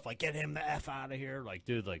and went up, like get him the F out of here. Like,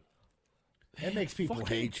 dude, like It makes people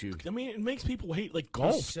hate you. I mean, it makes people hate like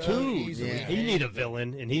golf So too. easily Yeah. he hated. need a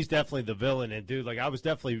villain, and he's definitely the villain. And dude, like I was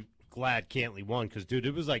definitely glad Cantley won because dude,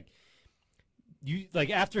 it was like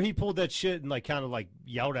after he pulled that shit and like kind of like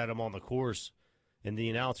yelled at him on the course, and the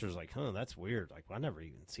announcer's like, that's weird. Like I never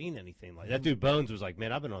even seen anything like that. Dude Bones was like,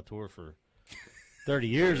 man, I've been on tour for 30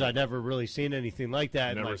 years. I never really seen anything like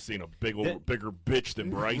that. Never like, seen a bigger bitch than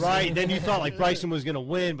Bryson. Right, and then you thought like Bryson was gonna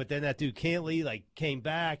win, but then that dude Cantley like came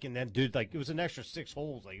back, and then dude like it was an extra 6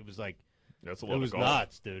 holes. Like it was like That's a lot it of was golf.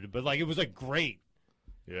 nuts, dude. But like it was like great.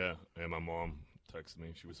 Yeah, and my mom texted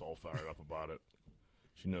me. She was all fired up about it.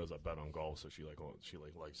 She knows I bet on golf, so she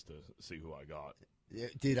likes to see who I got.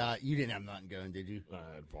 Did you didn't have nothing going, did you?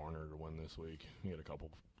 I had Varner to win this week. He had a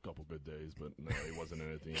couple good days, but no, he wasn't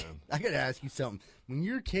in it at the end. I gotta ask you something. When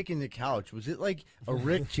you're kicking the couch, was it like a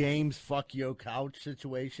Rick James fuck yo couch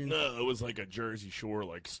situation? No, it was like a Jersey Shore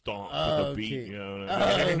like stomp Oh, to the okay. beat. You know what Oh,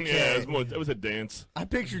 I mean? okay. Yeah, it was a dance. I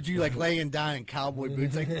pictured you like laying down in cowboy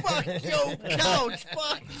boots, like fuck yo couch,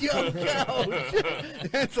 fuck yo couch.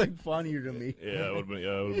 That's like funnier to me. Yeah, it would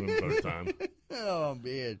have been a better time. Oh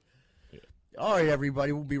man. All right,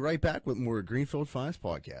 everybody. We'll be right back with more Greenfield Finest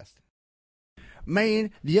podcast.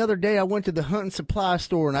 Man, the other day I went to the hunting supply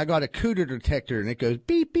store and I got a cooter detector and it goes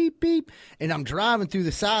beep, beep, beep. And I'm driving through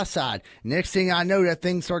the south side. Next thing I know, that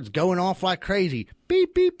thing starts going off like crazy.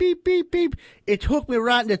 Beep, beep, beep, beep, beep. It took me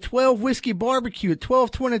right into 12 Whiskey Barbecue at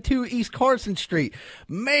 1222 East Carson Street.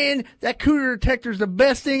 Man, that cooter detector's the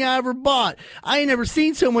best thing I ever bought. I ain't never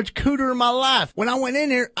seen so much cooter in my life. When I went in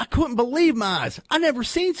there, I couldn't believe my eyes. I never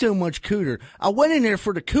seen so much cooter. I went in there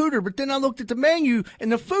for the cooter, but then I looked at the menu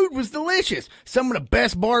and the food was delicious. Some of the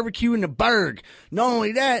best barbecue in the burg. Not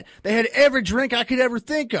only that, they had every drink I could ever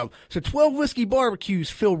think of. So 12 Whiskey Barbecues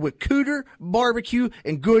filled with cooter, barbecue,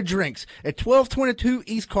 and good drinks at 1222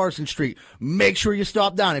 East Carson Street. Make sure you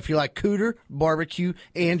stop down if you like cooter, barbecue,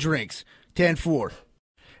 and drinks. 10-4.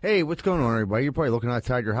 Hey, what's going on, everybody? You're probably looking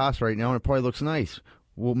outside your house right now, and it probably looks nice.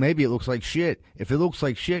 Well, maybe it looks like shit. If it looks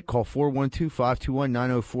like shit, call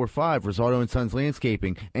 412-521-9045, Rosado & Sons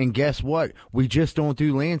Landscaping. And guess what? We just don't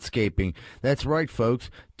do landscaping. That's right,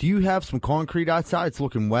 folks. Do you have some concrete outside? It's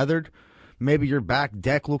looking weathered. Maybe your back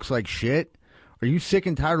deck looks like shit. Are you sick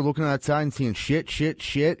and tired of looking outside and seeing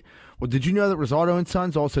shit? Well, did you know that Rosado &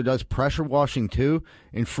 Sons also does pressure washing too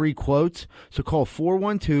and free quotes? So call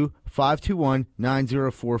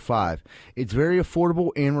 412-521-9045. It's very affordable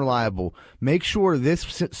and reliable. Make sure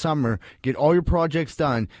this summer get all your projects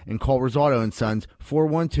done and call Rosado & Sons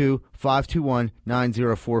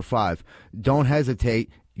 412-521-9045. Don't hesitate.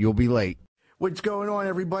 You'll be late. What's going on,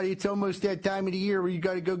 everybody? It's almost that time of the year where you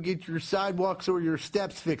got to go get your sidewalks or your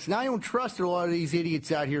steps fixed. And I don't trust a lot of these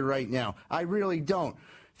idiots out here right now. I really don't.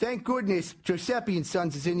 Thank goodness Giuseppe &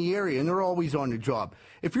 Sons is in the area, and they're always on the job.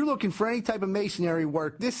 If you're looking for any type of masonry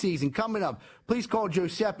work this season coming up, please call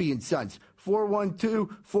Giuseppe & Sons,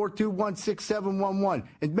 412-421-6711,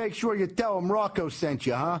 and make sure you tell them Rocco sent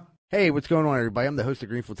you, huh? Hey, what's going on, everybody? I'm the host of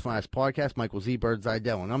Greenfield's Finest Podcast, Michael Z. Birds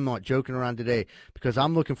Idell, and I'm not joking around today because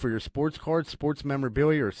I'm looking for your sports cards, sports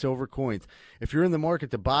memorabilia, or silver coins. If you're in the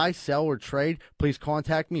market to buy, sell, or trade, please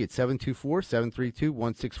contact me at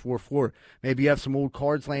 724-732-1644. Maybe you have some old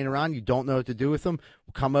cards laying around, you don't know what to do with them.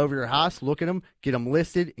 We'll come over to your house, look at them, get them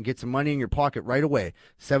listed, and get some money in your pocket right away.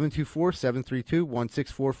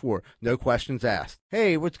 724-732-1644. No questions asked.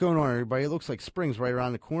 Hey, what's going on, everybody? It looks like spring's right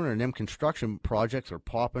around the corner, and them construction projects are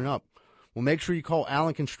popping up. Well, make sure you call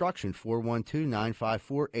Allen Construction,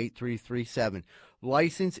 412-954-8337.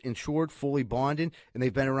 Licensed, insured, fully bonded, and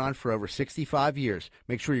they've been around for over 65 years.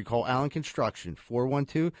 Make sure you call Allen Construction,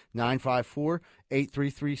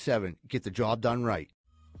 412-954-8337. Get the job done right.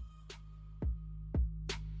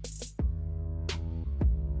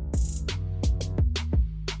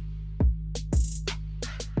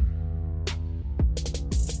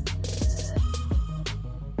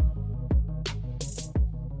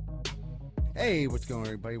 Hey, what's going on,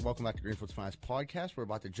 everybody? Welcome back to Greenfield's Finest Podcast. We're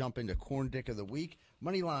about to jump into Corn Dick of the Week.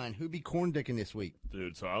 Moneyline, who be Corn Dicking this week?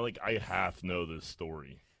 Dude, so I half know this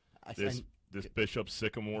story. This Bishop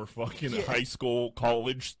Sycamore fucking high school,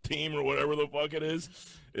 college team or whatever the fuck it is.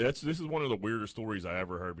 This is one of the weirdest stories I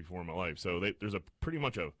ever heard before in my life. So there's pretty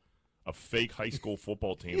much a fake high school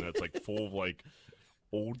football team that's like full of like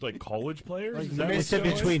old like college players. They said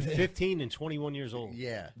between 15 and 21 years old.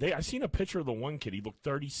 Yeah. I seen a picture of the one kid. He looked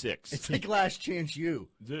 36. It's like Last Chance U.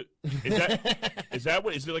 Is that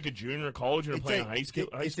what? Is it like a junior college and playing high school?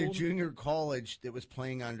 It's a junior college that was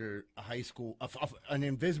playing under a high school, an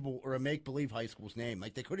invisible or a make-believe high school's name.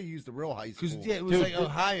 Like they could have used the real high school. Yeah, it was like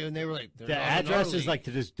Ohio, and they were like, the address is like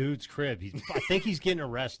to this dude's crib. I think he's getting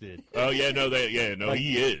arrested. Oh yeah,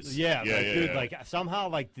 he is. Yeah, dude, like somehow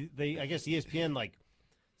like they, I guess ESPN like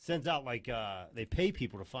sends out like they pay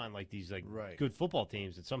people to find like these like good football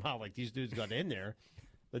teams, and somehow like these dudes got in there.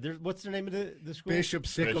 But what's the name of the school? Bishop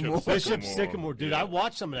Sycamore. Bishop Sycamore, dude. I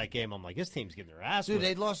watched some of that game. I'm like, this team's getting their ass. Dude,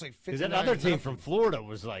 they lost like 59. Because that other team from Florida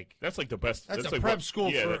was like, that's like the best. That's a like prep school.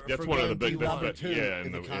 Yeah, that's one of the big best. Yeah,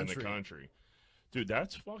 in the country. Dude,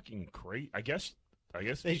 that's fucking great. I guess They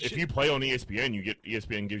if should- you play on ESPN,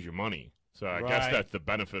 ESPN gives you money. So I guess that's the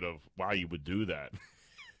benefit of why you would do that.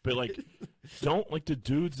 But like, don't like the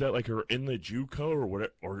dudes that like are in the JUCO or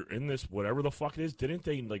whatever, or in this whatever the fuck it is. Didn't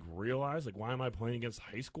they like realize like why am I playing against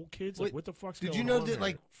high school kids? Like what the fuck's going on? Did you know that there?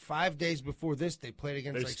 like 5 days before this they played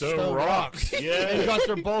against like Stone Rocks? Yeah, they got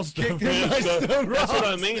their balls kicked in by That's Stone Rocks. what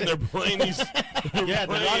I mean. They're playing these.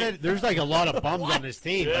 there's like a lot of bums on this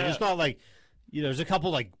team. Yeah. Like, it's not like, there's a couple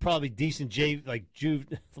like probably decent junior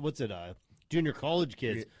college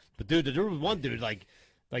kids. Yeah. But dude, there was one dude like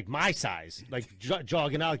my size, like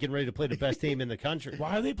jogging out, getting ready to play the best team in the country.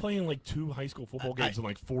 Why are they playing like 2 high school football games in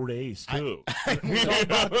like 4 days too? It's all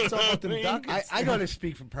about them Ducats. I got to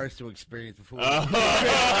speak from personal experience before.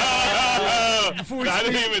 I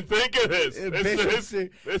didn't even think of this.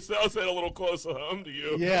 Bishop This does hit a little close to home to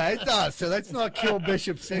you. Yeah, it does. So let's not kill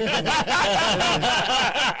Bishop Sycamore.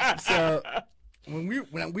 So when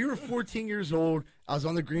we were 14 years old, I was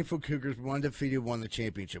on the Greenfield Cougars. We undefeated, won the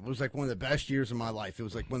championship. It was like one of the best years of my life. It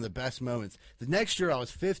was like one of the best moments. The next year, I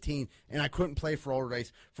was 15, and I couldn't play for Alder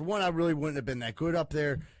Rice. For one, I really wouldn't have been that good up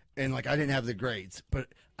there, and like I didn't have the grades. But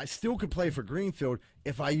I still could play for Greenfield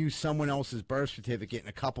if I used someone else's birth certificate in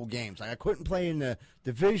a couple games. Like I couldn't play in the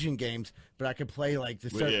division games, but I could play like the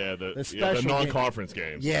special non-conference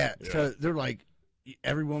games. Yeah, so they're like,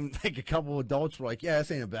 everyone, like a couple of adults were like, yeah, this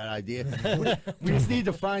ain't a bad idea. We just need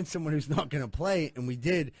to find someone who's not going to play, and we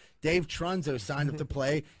did. Dave Trunzo signed up to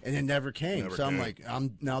play and then never came. I'm like,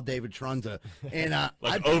 I'm now David Trunzo. And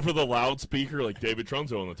like over the loudspeaker, like David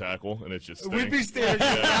Trunzo on the tackle, and it's just we'd be staring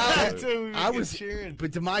at too. I was cheering.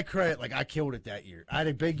 But to my credit, like I killed it that year. I had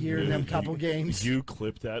a big year in them couple games. You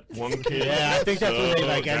clipped that one kid. Yeah, I think that's when they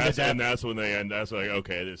like ended that. And that's when they end. That's like,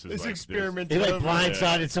 okay, this is this like experiment. They like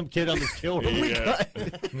blindsided some kid on the kill room.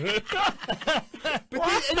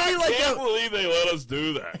 I can't believe they let us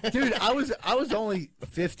do that. Dude, I was only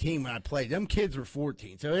 15 when I played. Them kids were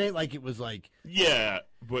 14, so it ain't like it was like. Yeah,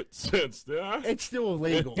 but since it's still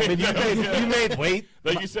illegal. I mean, you made weight.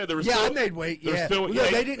 Like you said, there was I made weight. Yeah, still, no,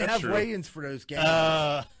 they didn't have weigh-ins for those games,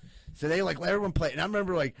 so they like let everyone play. And I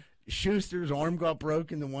remember like Schuster's arm got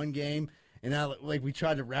broken in the one game. And like we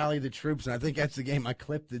tried to rally the troops, and I think that's the game I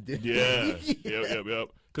clipped the dude. Yeah, yep.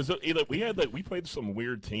 Because we played some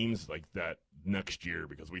weird teams like that next year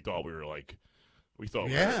because we thought we were like, we thought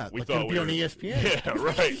we thought we were on ESPN. Yeah,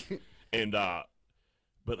 right. And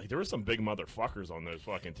but like there were some big motherfuckers on those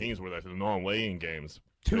fucking teams where like the non-weighing games.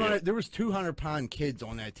 200. There was 200-pound kids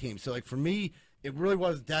on that team. So like for me, it really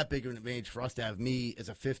wasn't that big of an advantage for us to have me as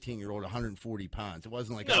a 15-year-old 140 pounds. It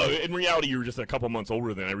wasn't like in reality you were just a couple months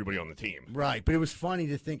older than everybody on the team. Right, but it was funny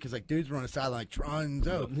to think because like dudes were on the sideline like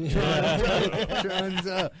Trunzo.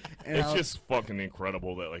 And it's just fucking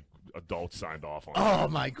incredible that like adults signed off on it. Oh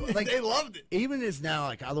my god, like they loved it. Even as now,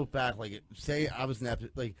 like I look back, like say I was in that,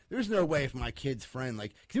 like there's no way if my kid's friend,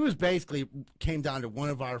 like cause it was basically came down to one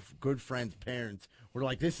of our good friends' parents were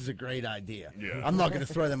like, this is a great idea. Yeah. I'm not going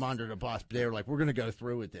to throw them under the bus, but they were like, we're going to go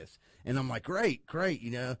through with this. And I'm like, great,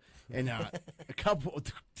 you know. And a couple,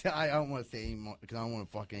 I don't want to say anymore because I don't want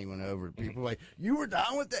to fuck anyone over. People are like, you were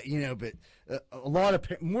down with that, you know. But a lot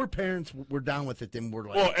of more parents were down with it than were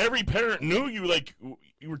like. Well, every parent knew you like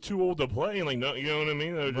you were too old to play, and like no, you know what I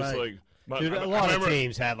mean. They were just like. Dude, a lot of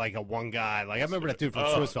teams had like a one guy. Like I remember that dude from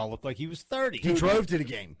Swissville looked like he was 30. He drove to the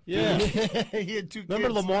game. Yeah, he had two. Remember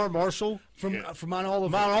kids. Lamar Marshall from Mount Oliver?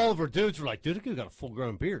 Mount Oliver dudes were like, dude, the dude got a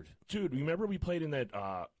full-grown beard. Dude, remember we played in that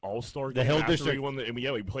All-Star the game Hill District.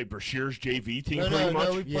 We played Brashear's JV team pretty much.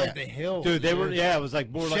 No, we played the Hill. Dude, they were it was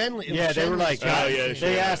like more Shenley, like they were like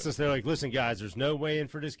they asked us, they're like, listen guys, there's no way in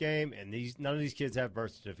for this game, and none of these kids have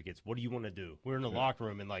birth certificates. What do you want to do? We're in the locker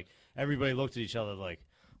room, and like everybody looked at each other like,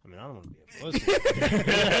 I mean, I don't want to be a pussy. You know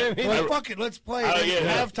what I mean? Well, fuck it, let's play.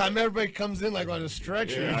 Halftime, everybody comes in like on a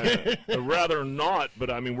stretcher. Yeah, I'd rather not, but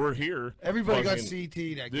I mean, we're here. Everybody got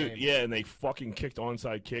CT that game. Yeah, and they fucking kicked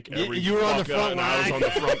onside kick every you were on the front and line. I was on the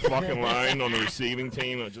front fucking line on the receiving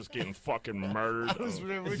team. I was just getting fucking murdered.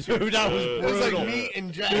 Dude, that was It was like brutal. me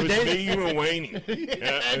and Jack. It was me and Wayne.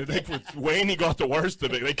 I think Wayne got the worst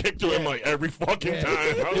of it. They kicked to him like every fucking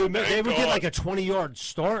time. Dude, they would get like a 20-yard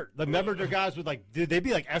start. Like, remember their guys would like, dude, they'd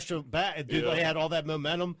be like extra bad. Dude, they had all that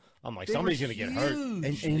momentum. I'm like, somebody's going to get hurt.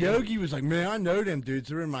 And Yogi was like, man, I know them dudes.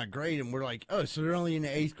 They're in my grade. And we're like, oh, so they're only in the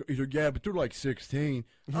 8th grade. He's like, yeah, but they're like 16.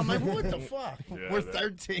 I'm like, what the fuck? Yeah, We're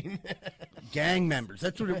 13. Gang members.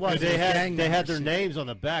 That's what it was. They had members. their names on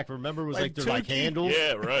the back. Remember, it was like their like Tukey. handles.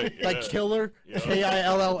 Yeah, right. Yeah. Like Killer,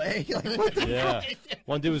 Killa. Like, what the Yeah.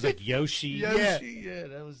 One dude was like Yoshi. Yeah,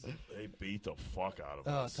 that was. They beat the fuck out of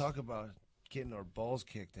Oh, us. talk about getting our balls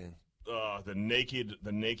kicked in. The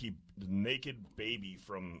naked baby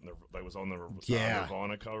from that was on the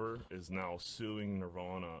Nirvana cover is now suing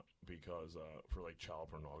Nirvana because for like child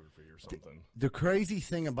pornography or something. The crazy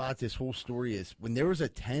thing about this whole story is when there was a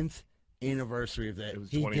 10th anniversary of that, It was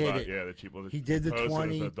he 25. did it. Yeah, He did the posted as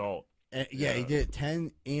 20. an adult. He did it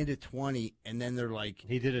 10 and a 20, and then they're like,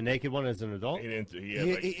 He did a naked one as an adult. He didn't. He had,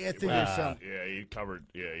 he, like, I think there's some. yeah, he covered.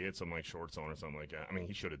 Yeah, he had some like shorts on or something like that. I mean,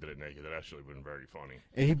 he should have did it naked. That actually would have been very funny.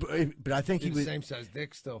 And but I think he He's was. the same size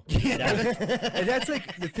dick still. And that's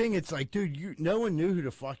like the thing. It's like, dude, no one knew who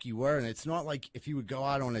the fuck you were, and it's not like if you would go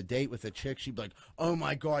out on a date with a chick, she'd be like, "Oh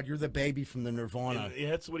my god, you're the baby from the Nirvana."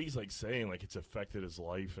 And that's what he's like saying. Like it's affected his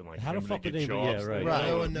life and like How the him to fuck get would anybody- jobs. yeah, right. Right.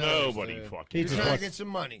 No one knows, Nobody dude. fucking. He He's just trying to wants- get some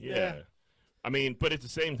money. Yeah. I mean, but at the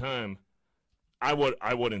same time, I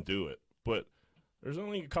wouldn't do it. But There's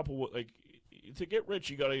only a couple like. To get rich,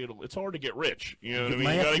 you gotta. It's hard to get rich. You know what I mean?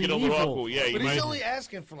 might You have gotta to get a be little evil. uncle. Yeah, you But might. he's only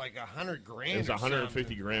asking for like $100,000. It's or 150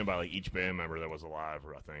 something. grand by like each band member that was alive,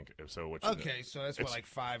 I think. So which Okay, so that's what, it's- like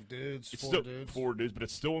 5 dudes, it's 4 still dudes. 4 dudes, but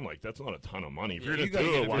it's still like that's not a ton of money. If Yeah, you're you gonna gotta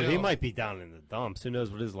do get it, a why bill. He Yeah. might be down in the dumps. Who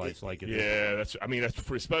knows what his life's like? At this Yeah, that's. I mean, that's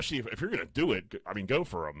especially if you're gonna do it. I mean, go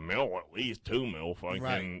for $1 million at least, $2 million, fucking.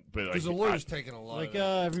 Right. But like, Because the lawyer's taking a lot. Like of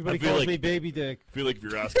it. everybody I feel calls like- me Baby Dick. I feel like if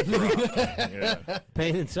you're asking for, yeah,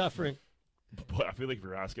 Pain and suffering. but I feel like if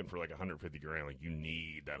you're asking for like 150 grand, like you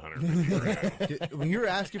need that 150 grand. When you're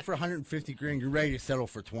asking for 150 grand, you're ready to settle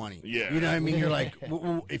for 20. Yeah. You know what I mean? You're like,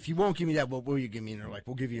 well, if you won't give me that, what will you give me? And they're like,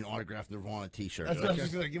 we'll give you an autographed Nirvana T-shirt. That's You're what I like, was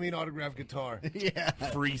just gonna give me an autographed guitar. yeah.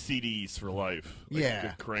 Free CDs for life. Like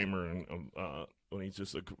Yeah. Kramer and when he's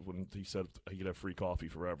just like when he said he could have free coffee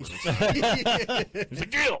forever. He's like,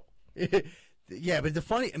 deal. Yeah, but the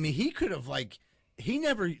funny, I mean, he could have like, he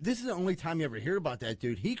never. This is the only time you ever hear about that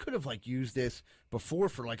dude. He could have like used this before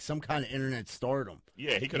for like some kind of internet stardom.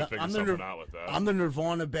 Yeah, he could have figured I'm the something Nir- out with that. I'm the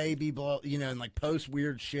Nirvana baby, blah, you know, and like post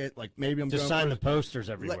weird shit. Like maybe I'm Just going sign for the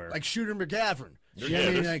posters everywhere. like Shooter McGavin. Yeah, You know what I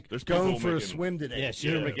mean? there's- Like there's going people for a making- swim today. yeah,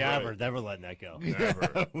 Shooter Yeah, McGavin, right. never letting that go.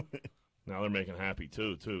 Never. Now they're making Happy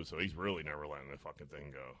too. So he's really never letting the fucking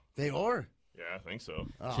thing go. They are. Yeah, I think so.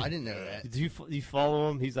 Oh, I didn't know that. Do you follow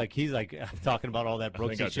him? He's like talking about all that I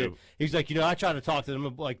think I Brooksy shit. do. He's like, I tried to talk to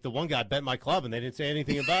them. Like the one guy bet my club, and they didn't say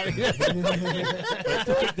anything about it. That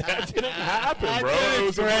didn't happen, bro. did,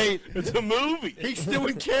 It's great. It's a movie. He's still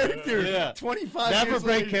in character. Yeah. 25 Never years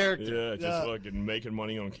break later. character. Yeah, just fucking making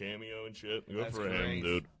money on Cameo and shit. Good That's for him, great.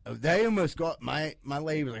 dude. They almost got my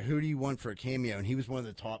lady was like, "Who do you want for a cameo?" And he was one of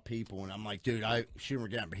the top people. And I'm like, "Dude, I shoot him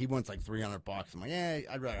again," but he wants like $300. I'm like, "Yeah,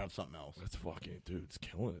 I'd rather have something else." That's fucking, dude. It's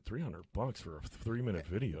killing it. $300 for a 3-minute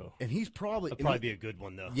video. And he's probably That'd probably be a good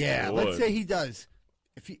one though. yeah. It Let's would. say he does.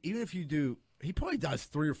 Even if you do, he probably does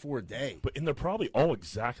 3 or 4 a day. And they're probably all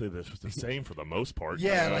exactly the same for the most part.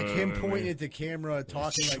 Yeah, You like know him what I mean? pointing at the camera,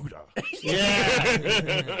 talking like, Shooter.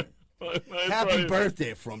 Yeah. That's "Happy probably-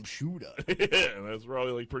 birthday from Shooter." Yeah, that's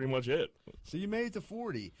probably like pretty much it. So you made it to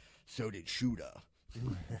 40. So did Shooter.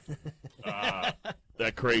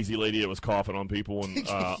 That crazy lady that was coughing on people and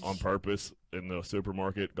on purpose in the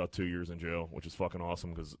supermarket got 2 years in jail, which is fucking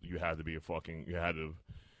awesome because you had to be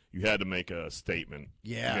you had to make a statement.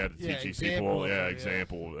 Yeah. You had to Yeah, teach these example people. of Yeah, it, yeah.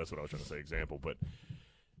 example. That's what I was trying to say. Example, but.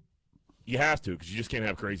 You have to, because you just can't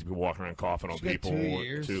have crazy people walking around coughing on She got people. 2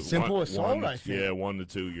 years. Simple assault, I think. Yeah, 1 to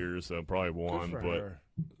 2 years, so probably Good one. for But her.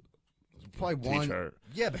 Probably teach one. her.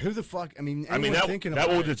 Yeah, but who the fuck? I mean, I mean, anyone thinking that about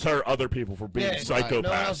will it. deter other people from being Yeah, right. No one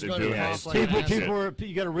else psychopaths is and gonna doing cough this like stupid that. shit.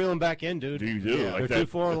 You got to reel them back in, dude. Do you do? Yeah. Like They're too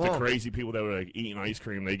far like the along. crazy people that were like eating ice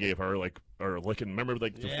cream, they gave her like or licking. Remember,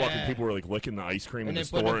 like the Yeah. fucking people were like licking the ice cream And in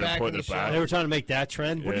the they put it store and back putting in it the back. They were trying to make that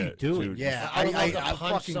trend. What are Yeah, you doing? dude. Yeah, I would love to I punch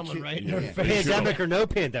fucking someone kid- right in yeah. their face. Pandemic or no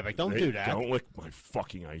pandemic, don't They do that. Don't lick my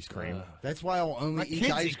fucking ice cream. That's why I'll only My eat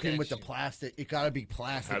kids ice eat cream that with the shit. plastic. It got to be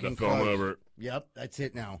plastic Had the and film closed. over it. Yep, that's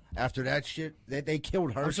it now. After that shit, they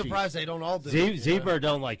killed I'm Hershey. surprised they don't all do it. Zebra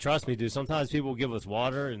don't like trust me, dude. Sometimes people give us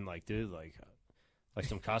water and like, dude, like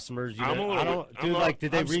some customers. You I'm know, a I little- don't, I'm dude. a- Like,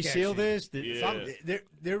 did they I'm reseal sketchy. this? Did, Yeah.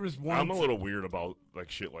 There was one. I'm a little weird about like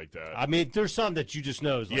shit like that. I mean, there's some that you just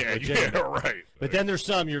know is like yeah, legitimate. yeah, right. But then there's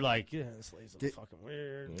some you're like, yeah, this lady's The- fucking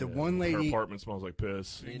weird. the one her lady, apartment smells like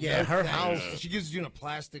piss. Yeah, her house. She gives you in a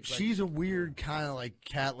plastic. Like, she's a weird kind of like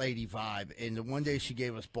cat lady vibe. And the one day she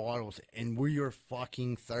gave us bottles, and we were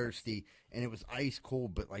fucking thirsty, and it was ice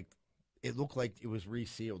cold, but like it looked like it was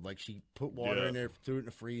resealed. Like she put water Yeah. in there, threw it in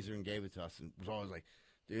the freezer, and gave it to us. And was always like,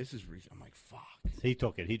 "Dude, this is resealed." I'm like, "Fuck." He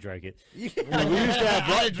took it. He drank it. Yeah. We used to have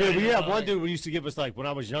one, dude, we had it. one dude who used to give us like when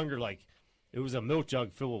I was younger, like it was a milk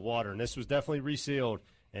jug filled with water, and this was definitely resealed.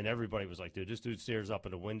 And everybody was like, "Dude, this dude stares up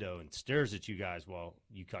at the window and stares at you guys while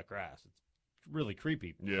you cut grass. It's really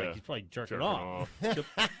creepy. Yeah. Like, he's probably jerking Jerking off."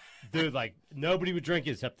 off. Dude, like nobody would drink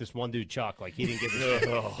it except this one dude, Chuck. Like he didn't give a shit.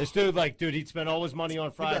 Ugh. This dude, like, dude, he'd spend all his money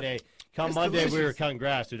on Friday. Come It's Monday, we were delicious. cutting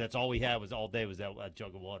grass, dude. That's all we had was all day was that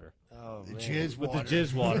jug of water oh, man. Jizz with water. the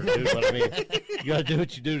jizz water, dude. But I mean, you gotta do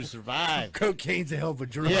what you do to survive. Cocaine's a hell of a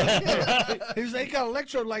drug. Yeah. He was like, got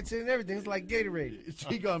electrolytes in it and everything. It's like Gatorade.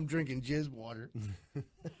 She got him drinking jizz water.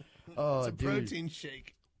 Oh, It's a dude. protein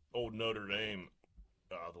shake. Old Notre Dame,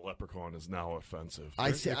 the leprechaun is now offensive.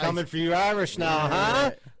 I see. They're coming for you, Irish now,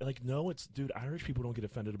 huh? Like, no, it's dude. Irish people don't get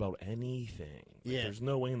offended about anything. Like, Yeah. there's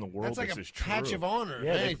no way in the world That's like this a is patch true. of honor, if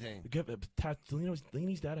Yeah, anything.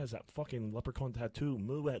 Leanie's dad has that fucking leprechaun tattoo.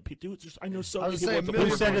 Moo at dude. It's just I know so I many was people. saying, with the Moo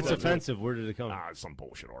Who said leprechaun it's tattoo. offensive? Where did it come? Ah, it's some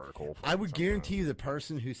bullshit article. I would guarantee you the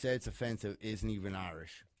person who said it's offensive isn't even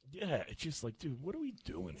Irish. Yeah, it's just like, dude, what are we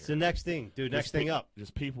doing It's here? the next thing, dude. Next thing up.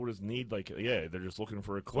 Just people just need like, they're just looking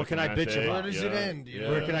for a click. What can I on that bitch day. about? Where does it end? You know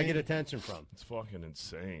Where what can I mean? get attention from? It's fucking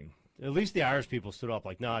insane. At least the Irish people stood up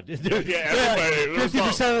like, nah, dude. Yeah, everybody.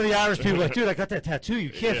 50% of the Irish people like, dude, I got that tattoo. You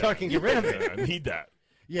can't fucking get rid of it. Yeah, I need that.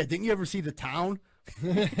 Yeah, didn't you ever see The Town?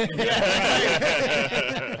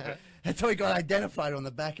 That's how he got identified on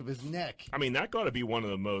the back of his neck. I mean, that got to be one of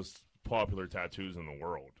the most popular tattoos in the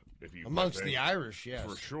world. If you Amongst think, the Irish, yes.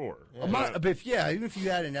 for sure. But if, even if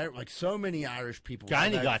you had like so many Irish people.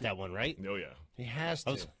 Guiney have got that one, right? Oh yeah. He has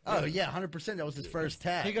to. Oh yeah, 100%. That was his first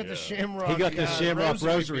tat. He got the Shamrock. He got the Shamrock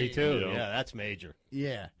Rosary, bead. too. Yeah. Yeah, that's major.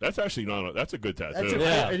 Yeah, That's actually not. That's a good tattoo. that's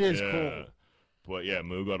Yeah. it is Yeah. cool. But yeah,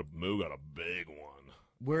 Moo got a big one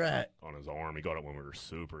We're at. on his arm. He got it when we were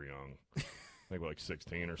super young. I think we're like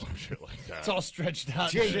 16 or some shit like that. It's all stretched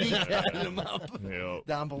out. JD tatted him up Yeah.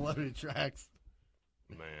 down below the tracks.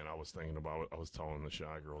 Man, I was thinking about it. I was telling the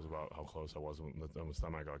Shy Girls about how close I was when the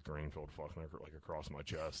time I got Greenfield fucking like across my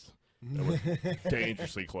chest. It was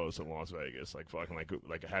dangerously close in Las Vegas. Like fucking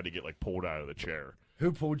like I had to get like pulled out of the chair.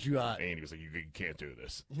 Who pulled you out? Andy was like, you can't do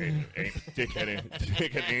this. And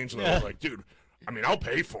Dickhead Angela was like, dude, I mean, I'll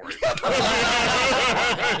pay for it. Like,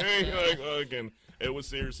 fucking, it was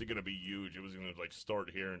seriously going to be huge. It was going to like start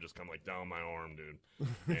here and just come like down my arm, dude.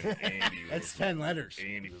 And Andy That's was 10 letters.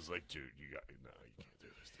 Andy was like, dude, you can't do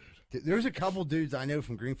this, dude. There's a couple dudes I know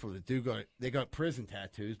from Greenfield that they got prison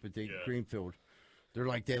tattoos, but they Greenfield.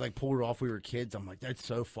 They pulled it off. We were kids. I'm like, that's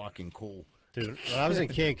so fucking cool. Dude, when I was in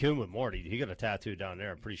Cancun with Morty, he got a tattoo down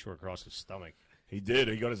there, I'm pretty sure, across his stomach. He did.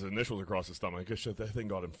 He got his initials across his stomach. I guess that thing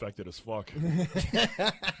got infected as fuck.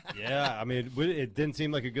 Yeah, I mean, it didn't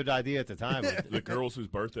seem like a good idea at the time. The girls whose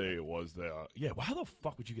birthday it was, how the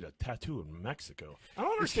fuck would you get a tattoo in Mexico? I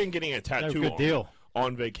don't understand getting a tattoo good deal.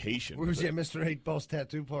 on vacation. Where was he at Mr. 8-Ball's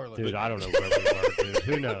tattoo parlor? Dude, I don't know where we were, dude.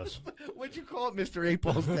 Who knows? What'd you call it, Mr.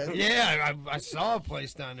 8-Ball's tattoo? Yeah, I saw a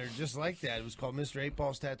place down there just like that. It was called Mr.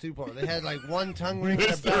 8-Ball's tattoo parlor. They had like one tongue ring.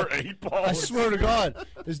 Mr. 8-Ball. I swear to God,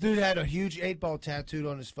 this dude had a huge 8-ball tattooed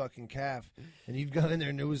on his fucking calf, and you'd go in there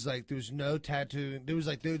and there was no tattoo. There was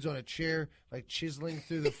like dudes on a chair, like chiseling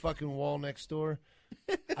through the fucking wall next door.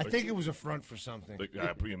 I think it was a front for something.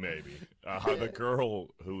 Maybe. The girl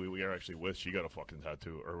who we are actually with, she got a fucking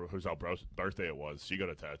tattoo, or whose birthday it was. She got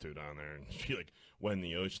a tattoo down there, and she like went in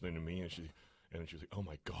the ocean into me, and she was like, "Oh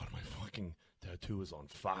my God, my fucking tattoo is on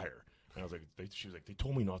fire." And I was like, she was like, they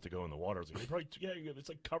told me not to go in the water. I was like, it's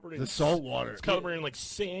like covered in The salt water. It's covered in like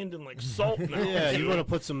sand and like salt now. Yeah, you want to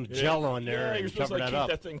put some gel on there Yeah, you're and supposed cover to like, that keep up.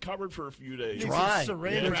 that thing covered for a few days. Dry.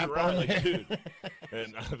 Saran wrap dry, on like, there. dude.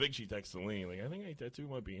 And I think she texted Lee, like, I think my tattoo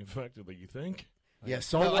might be infected. Like, you think? Yeah,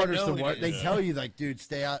 salt water's know the it worst. is. They tell you, like, dude,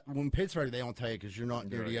 stay out. When Pittsburgh, they don't tell you because you're not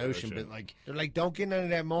near the ocean, but, like, They're like, don't get none of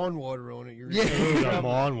that Mon water on it. You're Dude, I'm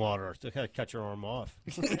on water. They gotta cut your arm off.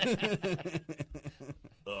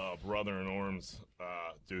 Brother in Arms,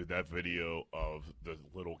 dude, that video of the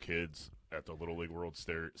little kids at the Little League World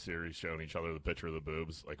Series showing each other the picture of the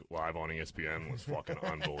boobs, like live on ESPN, was fucking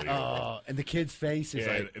unbelievable. and the kid's face is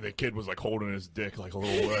Yeah, like, and the kid was like holding his dick like a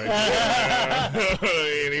little leg.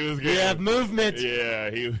 And he was You have movement.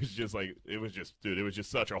 Yeah, he was just like, it was just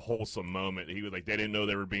such a wholesome moment. He was like, they didn't know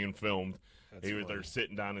they were being filmed. They're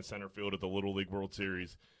sitting down in center field at the Little League World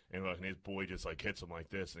Series, and his boy just like hits him like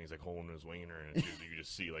this, and he's like holding his wiener, and it's just, you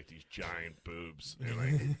just see like these giant boobs, and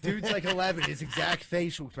like, dude's like 11. His exact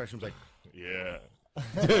facial expression was like, yeah.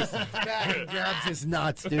 back and grabs his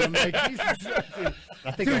nuts, dude. I'm like, Jesus, dude.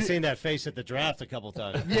 I think I've seen that face at the draft a couple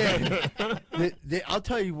times. Yeah. I'll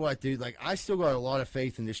tell you what, dude. Like, I still got a lot of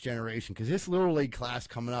faith in this generation because this Little League class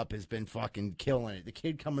coming up has been fucking killing it. The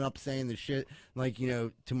kid coming up saying the shit, like,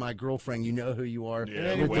 to my girlfriend, you know who you are.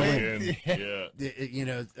 Yeah, We're way doing- in.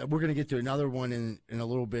 Yeah. We're going to get to another one in a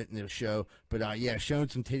little bit in the show. But, yeah, showing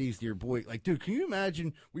some titties to your boy. Like, dude, can you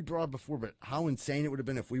imagine, we brought it before, but how insane it would have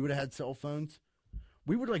been if we would have had cell phones?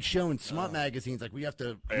 We were like showing smut magazines, like we have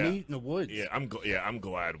to meet in the woods. Yeah, I'm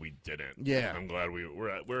glad we didn't. Yeah. I'm glad we were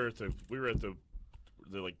at the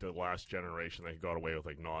last generation that got away with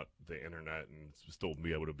like not the internet and still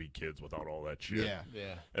be able to be kids without all that shit.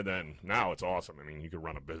 Yeah. And then now it's awesome. I mean, you can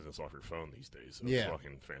run a business off your phone these days. So Yeah. It's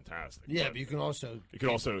fucking fantastic. Yeah, but you can also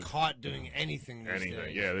also caught doing anything these anything.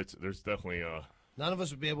 days. Yeah, there's definitely None of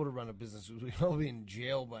us would be able to run a business. We'd all be in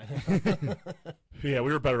jail by now. yeah,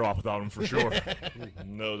 we were better off without him for sure.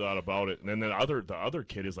 No doubt about it. And then the other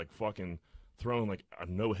kid is like fucking throwing like a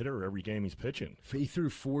no hitter every game he's pitching. He threw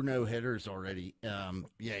 4 no-hitters already. Yeah,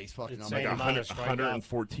 he's fucking It's on Same Like amount of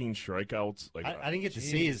 114 strikeouts. Like I didn't get to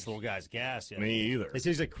see his little guy's gas yet. me either. They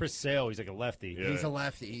say he's like Chris Sale. He's like a lefty. Yeah. He's a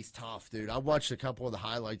lefty. He's tough, dude. I watched a couple of the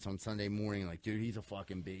highlights on Sunday morning. Like, dude, he's a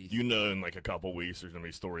fucking beast. You know, in like a couple weeks, there's gonna be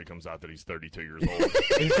a story comes out that he's 32 years old.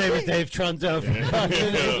 His name is Dave Trunzo.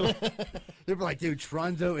 They're like, dude,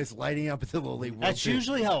 Trunzo is lighting up at the Little League World That's Series.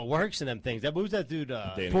 usually how it works in them things. What was that dude?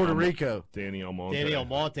 Danny Puerto Almonte. Rico. Danny Almonte. Danny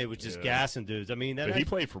Almonte was just Yeah. gassing dudes. I mean, that But he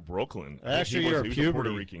played for Brooklyn. Actually, he you're was a a Puerto puberty.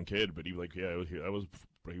 Rican kid, but he like he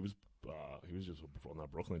was just on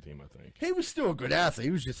that Brooklyn team, I think. He was still a good athlete.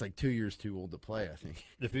 He was just like 2 years too old to play, I think.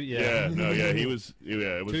 He was.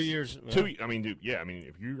 Yeah, it was 2 years. I mean, dude. Yeah, I mean,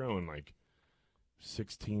 if you're going like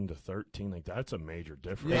 16 to 13, like that's a major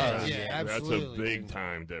difference. Yeah, That's a absolutely, big dude.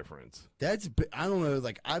 time difference. I don't know,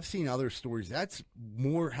 like, I've seen other stories. That's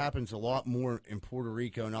happens a lot more in Puerto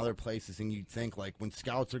Rico and other places than you'd think. Like, when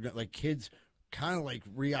scouts are going, like, kids kind of like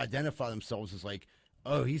re-identify themselves as like,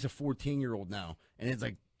 oh, he's a 14-year-old now. And it's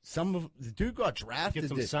like, the dude got drafted.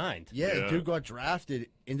 Gets him signed. Yeah, Yeah. the dude got drafted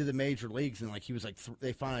into the major leagues, and like he was like,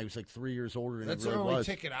 they found out he was like 3 years older than That's he the really only was.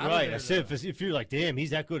 ticket out Right. I of there. said if you're like, damn, he's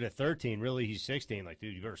that good at 13. Really, he's 16. Like,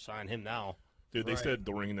 dude, you better sign him now. Dude, they Right. said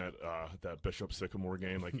during that Bishop Sycamore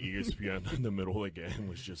game, like ESPN in the middle of the game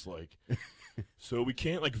was just like, so we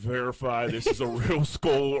can't like verify this is a real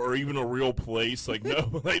school or even a real place. Like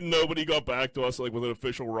nobody got back to us like with an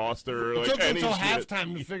official roster. It Like took them any until shit.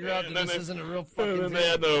 halftime to figure out And that then this they- isn't a real And fucking then thing. they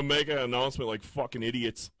had to make an announcement like fucking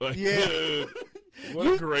idiots. Like, Yeah. what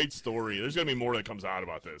a great story. There's gonna be more that comes out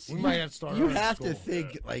about this. We might have to start You our own have to school.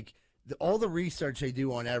 think like all the research they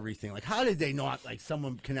do on everything. Like, how did they not like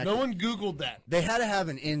someone connect? No one Googled that. They had to have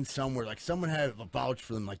an in somewhere. Like, someone had to vouch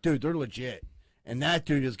for them. Like, dude, they're legit, and that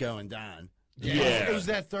dude is going down. Yeah. It was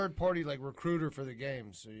that third party like recruiter for the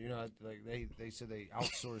game. So like they said they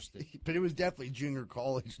outsourced it. But it was definitely junior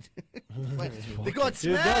college. Like, they got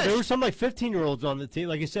Dude, no, smashed. there were some like 15-year-olds on the team.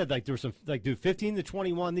 Like I said, like there were some like dude 15 to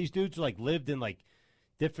 21. These dudes like lived in like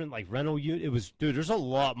different like rental unit. It was dude. There's a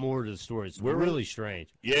lot more to the story. It's really strange.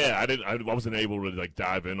 Yeah, I wasn't able to like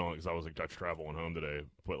dive in on it because I was like Dutch traveling home today.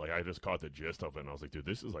 But like I just caught the gist of it, and I was like, dude,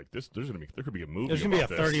 this is like this. There could be a movie. There's gonna be a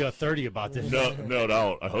about 30 this. or 30 about this. No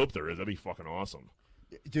doubt. I hope there is. That'd be fucking awesome.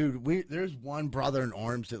 Dude, there's one brother in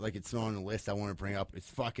arms that like it's not on the list I want to bring up. It's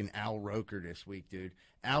fucking Al Roker this week, dude.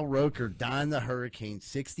 Al Roker died in the hurricane,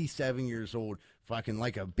 67 years old, fucking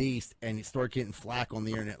like a beast, and he started getting flack on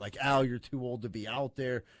the internet. Like, Al, you're too old to be out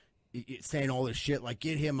there. Saying all this shit, like,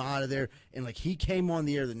 get him out of there. And like, he came on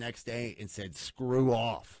the air the next day and said, "Screw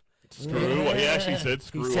off." Screw. He actually said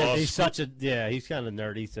screw He said off. He's such a he's kind of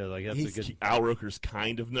nerdy. So like that's a good. Al Roker's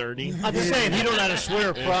kind of nerdy. I'm just saying he don't know how to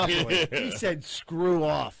swear properly. He said, "Screw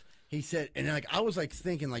off." He said, and like I was like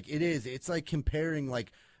thinking, like it's like comparing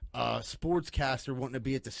like a sportscaster wanting to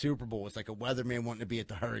be at the Super Bowl. It's like a weatherman wanting to be at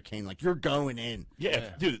the hurricane. Like, you're going in. Yeah,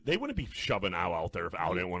 dude, they wouldn't be shoving Al out there if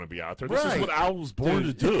Al didn't want to be out there. This Right. is what Al was born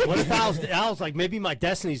to do. What if Al's like maybe my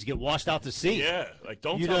destiny's to get washed out to sea? Yeah, like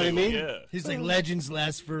don't You tell know what me. I mean? Yeah, He's like legends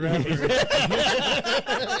last forever.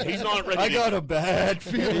 he's not ready. I to, got a bad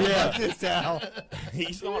feeling about this, Al.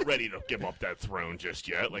 He's not ready to give up that throne just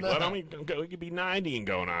yet. Like, let him go. He could be 90 and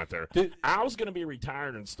going out there. Dude. Al's gonna be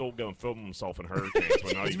retired and still going to film himself in hurricanes.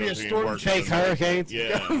 When all he be a does is storm work. Fake hurricanes.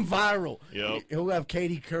 Yeah. Viral. Yep. He'll have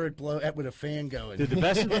Katie Couric blow up with a fan going. Dude, the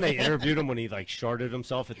best is when they interviewed him when he like sharded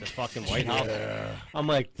himself at the fucking White House. I'm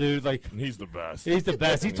like, dude, like He's the best. he's the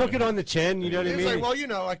best. He took it on the chin. You know what I He's mean? like,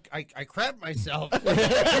 well, I crapped myself. Dude,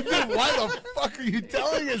 why the fuck are you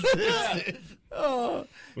telling us this? Oh,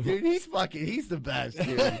 dude, he's the best,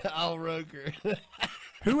 dude. Al Roker.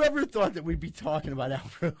 Whoever thought that we'd be talking about Al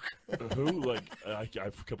Roker? Who like I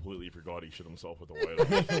completely forgot he shit himself with the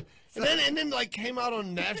White House. and then like came out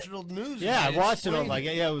on national news. yeah, I and watched it on explained like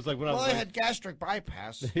it was like when I Well, was I like, had gastric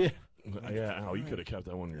bypass. Yeah, Al, you could have kept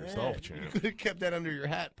that one to yourself, You champ. could have kept that under your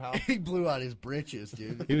hat, pal. He blew out his britches,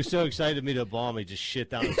 dude. he was so excited to meet Obama, he just shit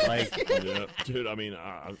down his leg. Yeah, dude. I mean,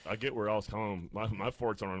 I get where Al's coming. My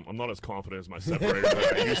forts aren't. I'm not as confident as my separator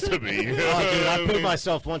that I used to be. Oh, dude, I poo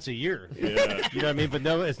myself once a year. Yeah. You know what I mean? But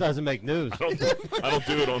no, it doesn't make news. I don't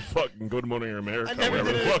do it on fucking Good Morning America. I never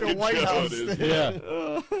wherever did the it at the fucking White show House. it is.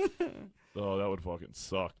 Yeah. Oh, that would fucking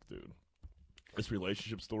suck, dude. This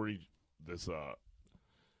relationship story, this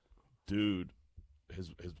dude,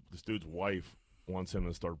 this dude's wife wants him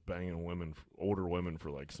to start banging older women for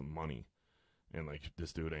like some money, and like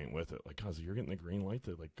this dude ain't with it. Like, cause you're getting the green light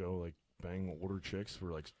to like go like bang older chicks for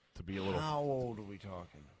like to be a little. How old are we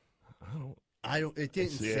talking? I don't. It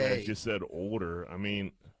didn't Yeah, say. it just said older. I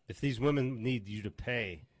mean, If these women need you to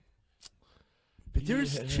pay, But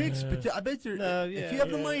there's chicks, but I bet there. If you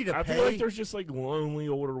have the money to I pay, feel like there's just like lonely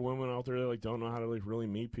older women out there that like don't know how to like really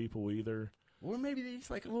meet people either. or maybe they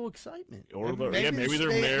just like a little excitement. Or Maybe they're they're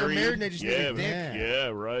married. married and they just need a dick. Yeah,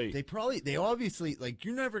 right. They obviously, like,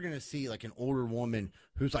 you're never going to see, like, an older woman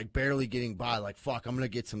who's, like, barely getting by, like, fuck, I'm going to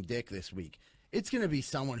get some dick this week. It's going to be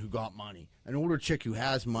someone who got money. An older chick who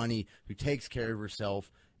has money, who takes care of herself,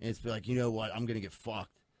 and it's like, you know what, I'm going to get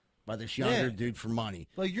fucked by this younger dude for money.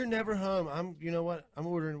 Like, you're never home. You know what? I'm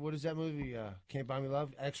ordering, what is that movie? Can't Buy Me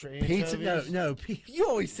Love? Extra Pizza? anchovies? No. You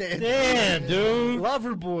always say it. Damn, dude.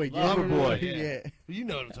 Loverboy. Yeah. Loverboy. Yeah. You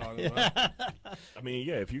know what I'm talking about. I mean,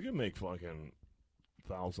 yeah, if you can make fucking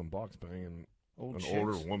 $1,000 paying Old an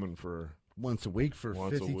older woman for Once a week for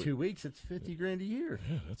Once a 52 weeks, it's $50,000 a year.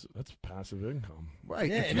 yeah, that's passive income.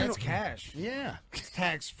 Right. Yeah, If and you that's don't- cash. Yeah. It's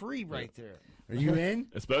tax-free right there. Are you in?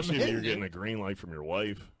 Especially if you're getting a green light from your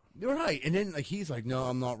wife. You're right. And then, like, he's like, no,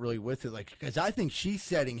 I'm not really with it. Like, because I think she's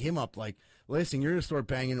setting him up like, listen, you're going to start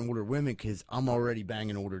banging older women because I'm already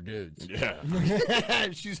banging older dudes. Yeah,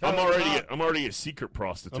 She's I'm already a secret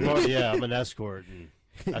prostitute. I'm an escort, and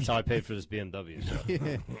that's how I paid for this BMW. So.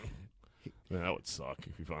 Man, that would suck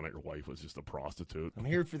if you found out your wife was just a prostitute. I'm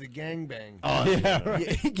here for the gangbang. Oh, Yeah,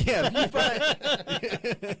 right.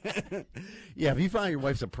 If you find your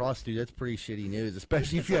wife's a prostitute, that's pretty shitty news,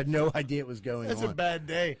 especially if you had no idea it was going That's on. a bad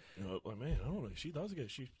day. You know, like, man, I don't know. She does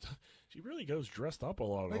get she really goes dressed up a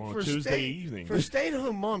lot Like on for a Tuesday stay- evening. For a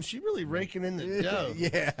stay-at-home mom, she really raking in the dough.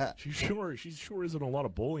 Yeah. She sure is in a lot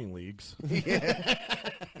of bowling leagues.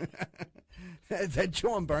 That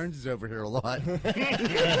John Burns is over here a lot.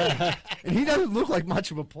 And he doesn't look like much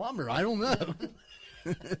of a plumber. I don't know.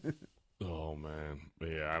 Oh man, but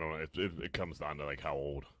yeah, I don't know. It comes down to like how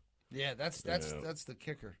old. Yeah, that's the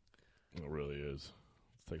kicker. It really is.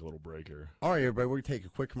 Let's take a little break here. All right, everybody, we're going to take a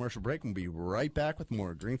quick commercial break and we'll be right back with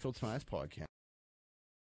more Greenfield's Finest Podcast.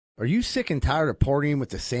 Are you sick and tired of partying with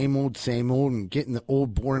the same old, and getting the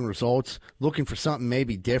old, boring results? Looking for something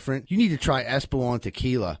maybe different? You need to try Espolon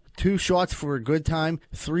Tequila. 2 shots for a good time,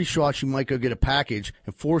 3 shots you might go get a package,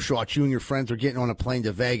 and 4 shots you and your friends are getting on a plane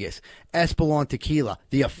to Vegas. Espolon Tequila,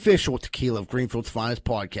 the official tequila of Greenfield's Finest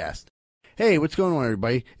Podcast. Hey, what's going on,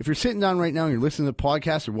 everybody? If you're sitting down right now and you're listening to the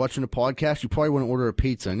podcast or watching the podcast, you probably want to order a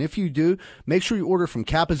pizza. And if you do, make sure you order from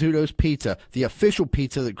Capizzuto's Pizza, the official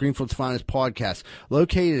pizza that Greenfield's Finest Podcast,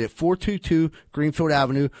 located at 422 Greenfield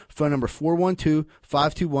Avenue, phone number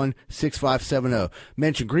 412-521-6570.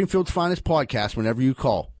 Mention Greenfield's Finest Podcast whenever you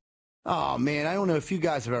call. Oh, man, I don't know if you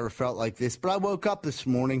guys have ever felt like this, but I woke up this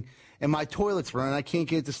morning and my toilet's running. I can't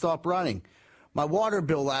get it to stop running. My water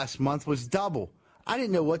bill last month was double. I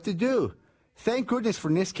didn't know what to do. Thank goodness for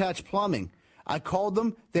Niscatch Plumbing. I called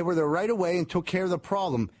them, they were there right away and took care of the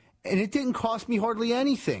problem, and it didn't cost me hardly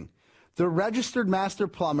anything. They're registered master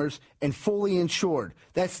plumbers and fully insured.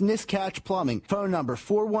 That's Niscatch Plumbing. Phone number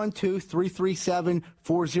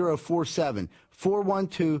 412-337-4047.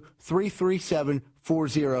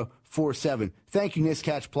 412-337-4047. Thank you,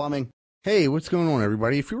 Niscatch Plumbing. Hey, what's going on,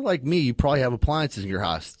 everybody? If you're like me, you probably have appliances in your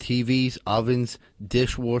house. TVs, ovens,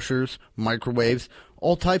 dishwashers, microwaves,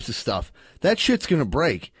 all types of stuff. That shit's going to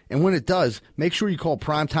break. And when it does, make sure you call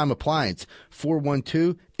Primetime Appliance,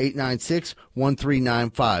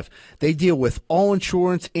 412-896-1395. They deal with all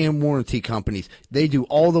insurance and warranty companies. They do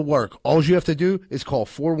all the work. All you have to do is call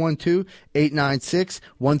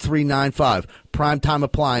 412-896-1395. Primetime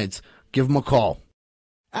Appliance. Give them a call.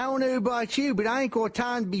 I don't know about you, but I ain't got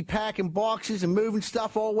time to be packing boxes and moving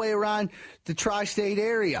stuff all the way around the tri-state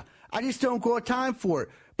area. I just don't got time for it.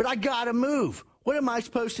 But I gotta move. What am I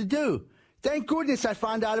supposed to do? Thank goodness I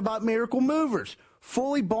found out about Miracle Movers.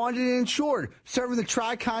 Fully bonded and insured, serving the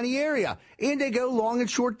Tri-County area. And they go long and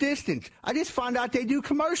short distance. I just found out they do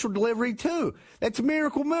commercial delivery, too. That's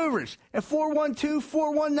Miracle Movers at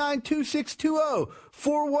 412-419-2620.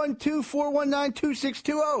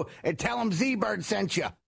 412-419-2620. And tell them Z-Bird sent you.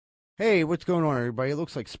 Hey, what's going on, everybody? It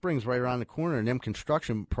looks like spring's right around the corner, and them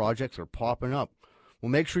construction projects are popping up. Well,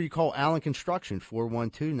 make sure you call Allen Construction,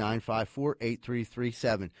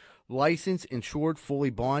 412-954-8337. Licensed, insured, fully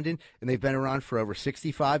bonded, and they've been around for over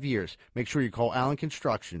 65 years. Make sure you call Allen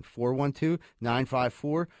Construction,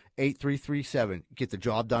 412-954-8337. Get the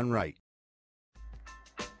job done right.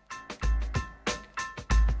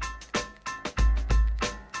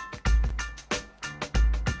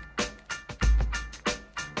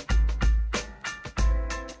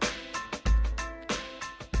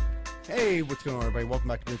 Hey, what's going on, everybody? Welcome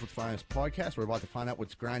back to Greenfield's Finest Podcast. We're about to find out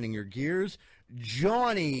what's grinding your gears.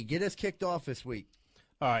 Johnny, get us kicked off this week.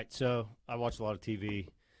 All right, so I watch a lot of TV.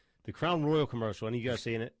 The Crown Royal commercial, any of you guys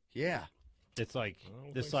seen it? Yeah. It's like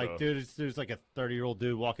don't this, think like so. dude. There's like a 30-year-old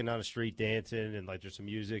dude walking down the street dancing, and like there's some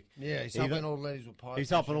music. Yeah, he's And helping old ladies with pots. He's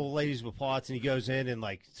helping old ladies with pots, and he goes in and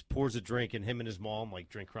like pours a drink, and him and his mom like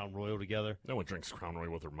drink Crown Royal together. No one drinks Crown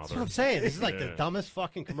Royal with their mother. That's what I'm saying. This is like the Yeah. dumbest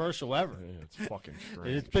fucking commercial ever. Yeah, it's fucking And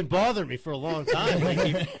strange. it's been bothering me for a long time.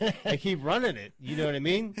 They keep running it. You know what I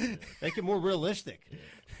mean? Make it more realistic.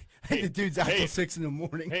 The dude's out hey. till 6 in the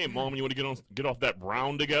morning. Hey, mom, you want to get off that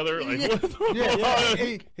brown together? Like, what the Yeah, fuck?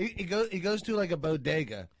 he goes to like a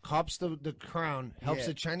bodega, cops the crown, helps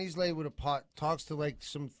Yeah. a Chinese lady with a pot, talks to like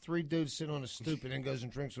some 3 dudes sitting on a stoop, and then goes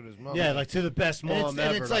and drinks with his mom. Yeah, like to the best and mom it's,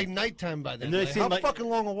 ever. and it's like nighttime by then. And they Like, seem how like- fucking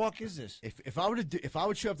long a walk is this? If I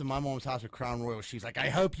would show up to my mom's house with Crown Royal, she's like, I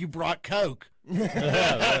hope you brought Coke.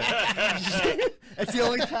 That's the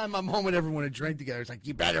only time my mom would ever want to drink together. It's like,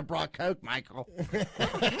 you better brought Coke, Michael. And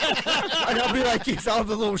I'll be like, yes, I'll have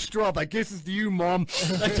the little straw. I'm like, this is to you, Mom.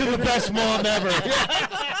 like to the best mom ever.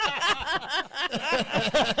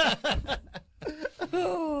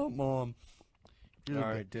 Oh, Mom. All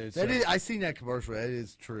right, dude. That is, I seen that commercial. That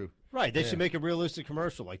is true. Right, they should make a realistic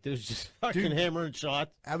commercial. Like there's just fucking Dude. hammering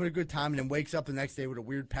shots. Having a good time and then wakes up the next day with a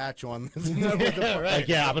weird patch on. Like,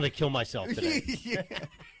 yeah, I'm gonna kill myself today. Yeah.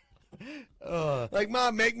 like,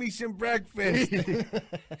 Mom, make me some breakfast.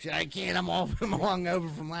 Shit, I can't. I'm hungover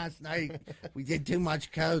from last night. We did too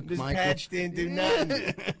much Coke, this Michael. patch didn't do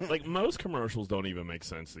nothing. Like, most commercials don't even make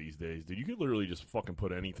sense these days, dude. You could literally just fucking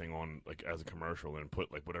put anything on, like, as a commercial and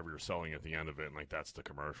put, like, whatever you're selling at the end of it, and, like, that's the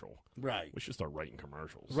commercial. Right. We should start writing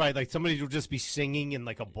commercials. Right, like somebody will just be singing in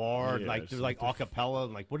like a bar, and Yeah, like they're like a cappella,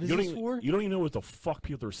 and like, what is You don't, this even, for? you don't even know what the fuck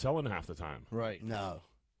people are selling half the time. Right. No.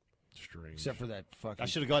 Strange. Except for that fucking I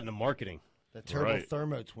should have gotten into marketing. that turbo Right.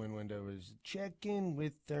 thermo twin window was check in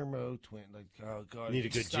with thermo twin. Like, oh god, Need a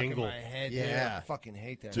it's good stuck jingle. In my head, Yeah. I fucking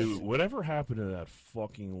hate that. Dude, whatever happened to that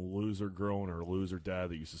fucking loser girl and her loser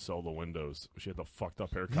dad that used to sell the windows? She had the fucked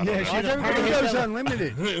up haircut. Yeah, on she that. had a Windows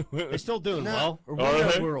Unlimited. They're still doing well. Or Oh, Window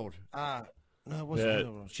really? World. No, it wasn't. Yeah.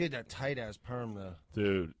 Window. She had that tight ass perm though.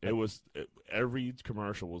 Dude, every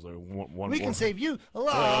commercial was a one. We can save you a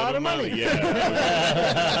lot lot of money.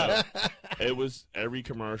 Yeah. It was every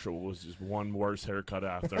commercial was just one worse haircut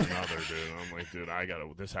after another, dude. I'm like, dude,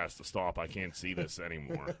 this has to stop. I can't see this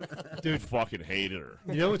anymore. Dude, I fucking hated her.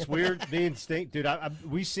 You know what's weird? Me and Stink, dude.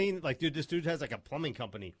 We seen like, dude, this dude has like a plumbing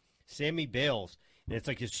company, Sammy Bales, and it's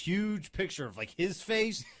like this huge picture of like his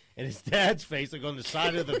face and his dad's face like on the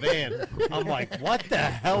side of the van. I'm like, what the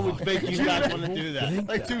hell would make you guys want to do that?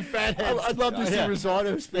 Like two fat heads. I'd love to see Yeah.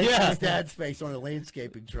 Rosato's face Yeah. and his dad's face on a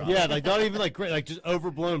landscaping truck. Yeah, like not even like great, like just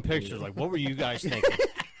overblown pictures. Like, what were you guys thinking?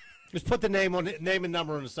 Just put the name and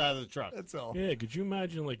number on the side of the truck. That's all. Yeah, could you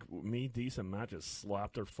imagine like me, Deese, and Matt just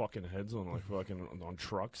slapped their fucking heads on like fucking on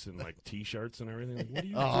trucks and like T-shirts and everything? Like, what are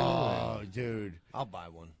you Oh, dude. Oh, I'll buy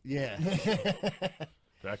one. Yeah. doing?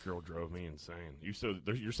 That girl drove me insane. You're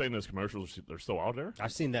saying those commercials they're still out there?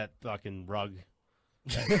 I've seen that fucking rug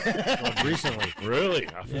recently. Really?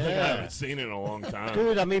 I feel like I Yeah. haven't seen it in a long time.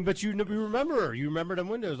 Dude, I mean, but you remember her. You remember them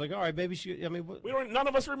windows. Like, all right, baby, I mean, what, None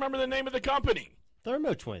of us remember the name of the company.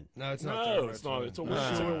 Thermo Twin. No, it's not. No, Thermo it's not. Twin. It's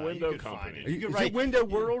a you window could find company. it. You could Is write it Window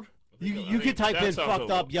World? You could type that in sounds fucked a up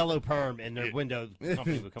little- yellow perm and their window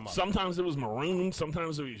company would come up. Sometimes it was maroon.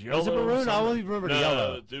 Sometimes it was yellow. Was it maroon? I only remember the No,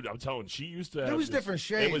 yellow. dude. I'm telling. She used to. Have There was this- different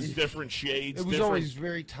It was shades. different shades. It was different, always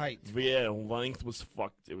very tight. Yeah, length was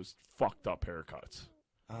fucked. It was fucked up haircuts.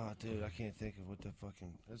 Oh, dude, I can't think of what the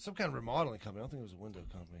fucking. It's some kind of remodeling company. I don't think it was a window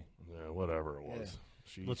company. Yeah, whatever it was.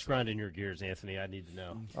 She Let's grind in your gears, Anthony. I need to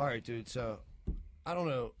know. All right, dude. So, I don't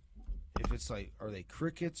know if it's like, are they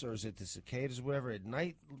crickets or is it the cicadas or whatever? At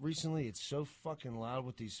night, recently, it's so fucking loud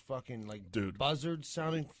with these fucking like Dude. buzzard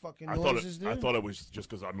sounding fucking I thought noises, it. dude. I thought it was just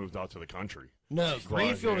because I moved out to the country. No,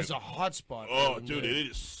 Greenfield man. is a hot spot. Oh, man, dude, it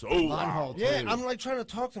is so Line loud. haul, Yeah, too. I'm like trying to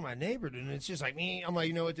talk to my neighbor, dude, and it's just like me. I'm like,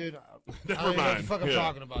 you know what, dude? I Never don't even know what the mind. fuck I'm Yeah.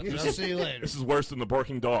 talking about. Dude. I'll see you later. This is worse than the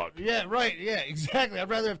barking dog. Yeah, right. Yeah, exactly. I'd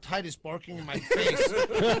rather have Titus barking in my face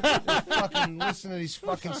than fucking listen to these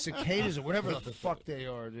fucking cicadas or whatever the fuck they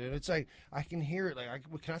are, dude. It's like I can hear it. Like,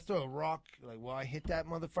 can I throw a rock? Like, will I hit that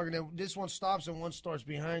motherfucker? Then this one stops and one starts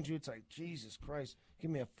behind you. It's like, Jesus Christ,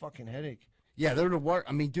 give me a fucking headache. Yeah, they're the worst.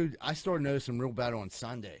 I mean, dude, I started noticing real bad on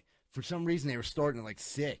Sunday. For some reason, they were starting at like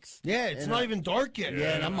 6. Yeah, it's And, not even dark yet.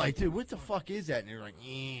 Yeah, and I'm like, dude, what the fuck is that? And they're like,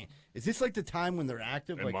 is this like the time when they're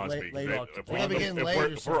active? It Like must late, be. late If October? Well, getting late or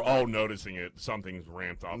if we're something. all noticing it, something's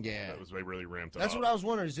ramped up. Yeah. That was they really ramped That's up. what I was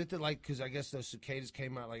wondering. Is it that, like, because I guess those cicadas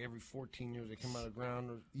came out like every 14 years, they come out of the ground?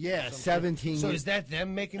 Or Yeah, something? 17 So years. is that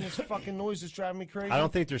them making this fucking noise that's driving me crazy? I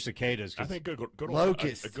don't think they're cicadas. I 'cause- think good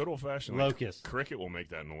Locust. a good old fashioned Locust. cricket will make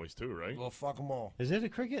that noise too, right? Well, fuck them all. Is it a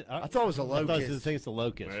cricket? I thought it was a I thought locust. I think it's a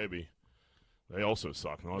locust. Maybe. They also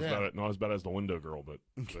suck. Not as bad as the window girl, but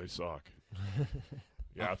they suck.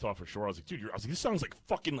 Yeah, I thought for sure. I was like, dude, this sounds like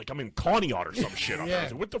fucking like I'm in Conneaut or some shit. I was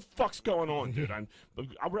like, what the fuck's going on, dude? I'd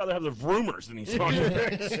rather have the rumors than these fucking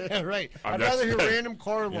things. Yeah, right. I'd rather hear random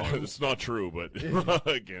car alarms. Yeah, it's not true, but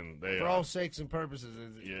again, they for all sakes and purposes.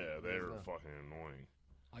 they're fucking annoying.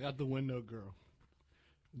 I got the window girl.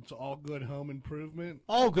 It's all good home improvement.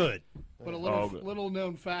 All good. But a little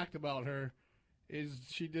known fact about her is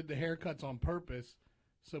she did the haircuts on purpose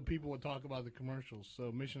so people would talk about the commercials.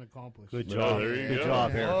 So mission accomplished. Good job. There you Good go.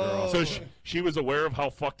 job, hair girl. So she was aware of how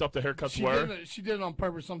fucked up the haircuts were? She did it on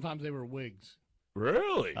purpose. Sometimes they were wigs.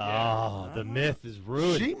 Really? Oh, the myth is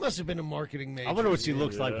ruined. She must have been a marketing major. I wonder what she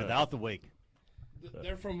looks like without the wig.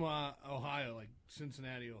 They're from Ohio, like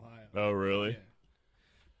Cincinnati, Ohio. Oh, really? Yeah.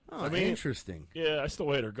 Oh, interesting. Yeah, I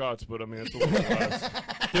still hate her guts, but I mean, it's a little less.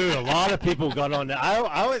 Dude, a lot of people got on that.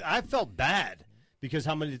 I felt bad because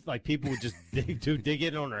how many people would just dig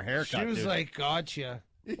in on her haircut. She was dude. like, gotcha.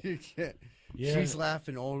 Yeah. She's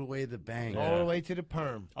laughing all the way to the bank. All the way to the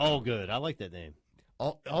perm. All good. I like that name.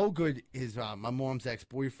 All good is my mom's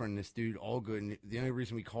ex-boyfriend, this dude, All Good. And the only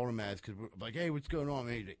reason we called him that is because we're like, hey, what's going on,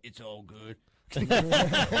 man? It's all good.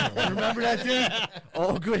 Remember that dude?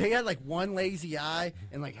 All Good. He had like one lazy eye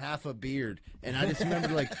and like half a beard. And I just remember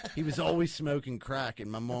like he was always smoking crack. And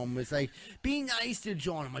my mom was like, be nice to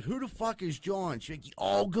John. I'm like, who the fuck is John? She's like,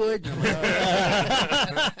 All Good. And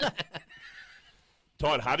I'm like,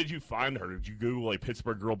 Todd, how did you find her? Did you Google like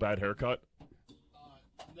Pittsburgh girl bad haircut?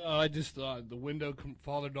 No, I just the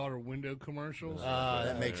father-daughter window commercials.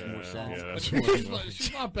 that makes more sense. Yeah, that's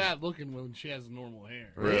She's not bad looking when she has normal hair.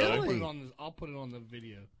 Really? I'll put it on the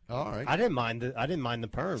video. All right. I didn't mind the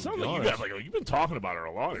perm. Sounds to be like honest. you've been talking about her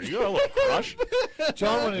a lot. You got a little crush.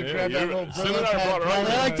 John wanted to grab that little As soon as I brought her I up,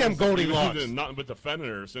 like them you Goldilocks. did nothing but defending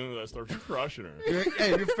her. As soon as I started crushing her. Hey,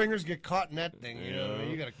 your fingers get caught in that thing. You know,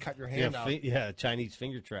 you got to cut your hand out. Yeah, Chinese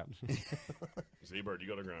finger traps. Z-Bird, you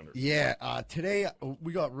got to ground her. Yeah, today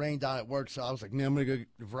we got rained out at work, so I was like, man, I'm going to go to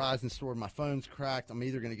the Verizon store. My phone's cracked. I'm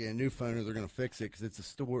either going to get a new phone or they're going to fix it because it's a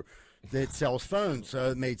store that sells phones, so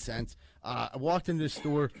it made sense. I walked into the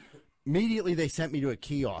store. Immediately, they sent me to a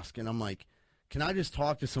kiosk, and I'm like, can I just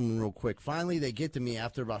talk to someone real quick? Finally, they get to me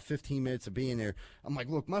after about 15 minutes of being there. I'm like,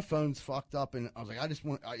 look, my phone's fucked up, and I was like, I just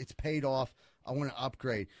want it's paid off. I want to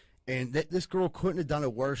upgrade. And this girl couldn't have done a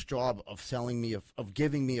worse job of selling me, of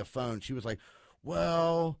giving me a phone. She was like,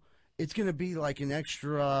 well, it's going to be like an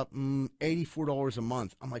extra $84 a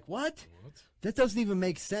month. I'm like, what? That doesn't even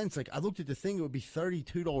make sense. Like, I looked at the thing, it would be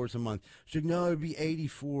 $32 a month. She's like, no, it would be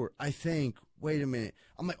 $84, I think. Wait a minute.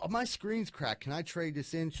 I'm like, oh, my screen's cracked. Can I trade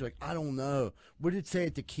this in? She's like, I don't know. What did it say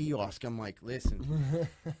at the kiosk? I'm like, listen.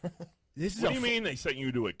 This is What do you mean they sent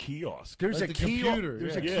you to a kiosk? There's Like a the computer,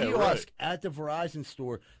 There's a yeah. kiosk Yeah, right. at the Verizon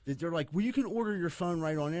store that they're like, well, you can order your phone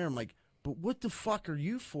right on there. I'm like, but what the fuck are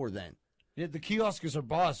you for then? Yeah, the kiosk is her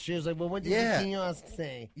boss. She was like, well, what did the kiosk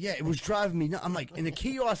say? Yeah, it was driving me nuts. I'm like, and the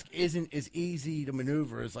kiosk isn't as easy to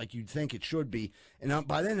maneuver as like you'd think it should be. And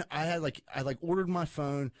by then I ordered my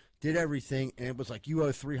phone, did everything, and it was like, you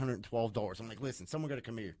owe $312. I'm like, listen, someone got to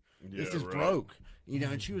come here. This Yeah, is right. broke. You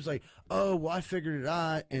know, and she was like, oh, well, I figured it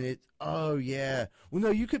out. And oh, yeah. Well,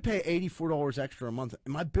 no, you could pay $84 extra a month.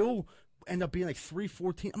 And my bill ended up being like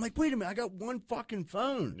 $314. I'm like, wait a minute, I got one fucking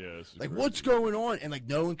phone. Yeah, this is like, crazy. what's going on? And like,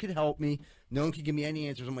 no one could help me. No one could give me any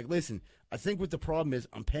answers. I'm like, listen, I think what the problem is,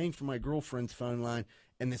 I'm paying for my girlfriend's phone line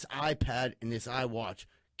and this iPad and this iWatch.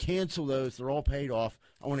 Cancel those. They're all paid off.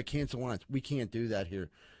 I want to cancel one. We can't do that here.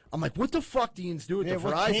 I'm like, what the fuck do you do at the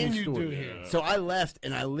what Verizon can you store? do here? So I left,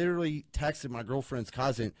 and I literally texted my girlfriend's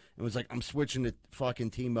cousin and was like, I'm switching to fucking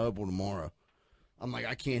T-Mobile tomorrow. I'm like,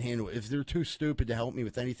 I can't handle it. If they're too stupid to help me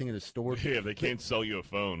with anything in the store, Yeah, they can't sell you a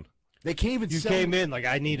phone. they can't even You sell came me. in like,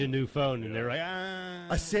 I need a new phone, and they're like,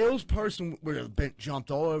 A salesperson would have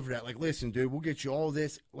jumped all over that. Like, listen, dude, we'll get you all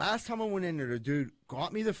this. Last time I went in there, the dude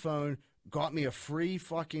got me the phone, got me a free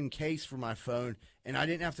fucking case for my phone, and I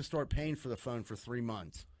didn't have to start paying for the phone for 3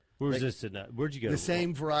 months. Where's this? Where'd you go? The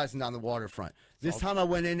same Verizon down the waterfront. This time I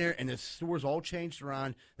went in there, and the store's all changed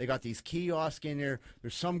around. They got these kiosks in there.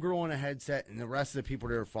 There's some girl on a headset, and the rest of the people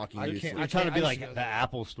there are fucking useless. We're trying to be I like should know the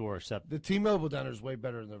Apple store, except The T-Mobile down there is way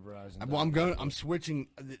better than the Verizon. Well, I'm switching.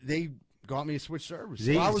 They got me to switch service.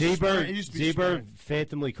 Sprint. It used to be Z-Bird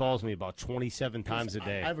phantomly calls me about 27 times a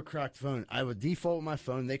day. I have a cracked phone. I have a default with my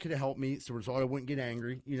phone. They could have helped me, so I wouldn't get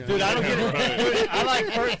angry. You know, Dude, I don't get it. Dude,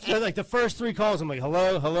 I like the first 3 calls. I'm like,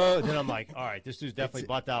 hello, hello. And then I'm like, all right, this dude's definitely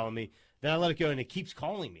butt dialing me. Then I let it go, and it keeps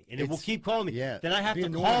calling me, and it will keep calling me. Yeah, Then I have be to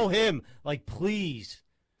annoying. call him, like, please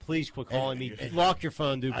Please quit calling me. Lock your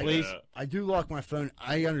phone, dude, please. I do lock my phone.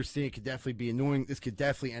 I understand it could definitely be annoying. This could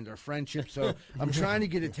definitely end our friendship. So I'm trying to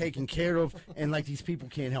get it taken care of, and like these people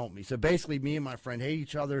can't help me. So basically, me and my friend hate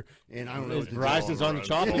each other, and I don't know. What to do. Verizon's on the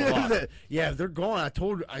chopping block. Yeah, they're gone. I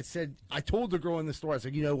told the girl in the store. I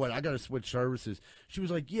said, you know what? I got to switch services. She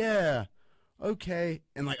was like, yeah, okay.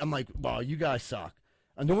 And like I'm like, well, you guys suck.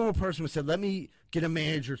 A normal person would say, let me get a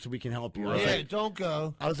manager so we can help you. Yeah, don't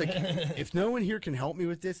go. I was like, if no one here can help me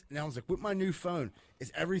with this, and I was like, with my new phone,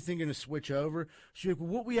 is everything going to switch over? She's like, well,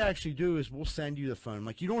 what we actually do is we'll send you the phone. I'm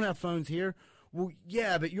like, you don't have phones here? Well,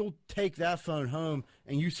 yeah, but you'll take that phone home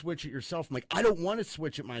and you switch it yourself. I'm like, I don't want to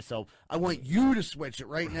switch it myself. I want you to switch it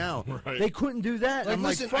right now. Right. They couldn't do that. Like, I'm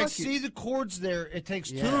listen, like, I fuck see the cords there. It takes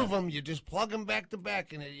two Yeah. of them. You just plug them back to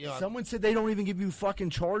back, and Someone said they don't even give you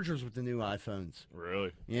fucking chargers with the new iPhones.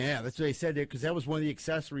 Really? Yeah, that's what they said there, because that was one of the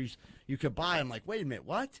accessories you could buy. I'm like, wait a minute,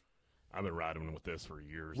 what? I've been riding with this for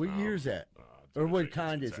years. What now. year's that? It's Or what it's-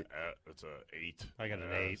 kind it's is it? It's a 8. I got an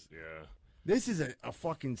Yeah, 8. Yeah. This is a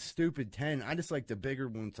fucking stupid 10. I just like the bigger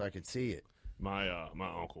one so I could see it. My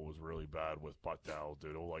uncle was really bad with butt dial,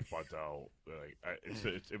 dude. He'll like butt dial. Like, it's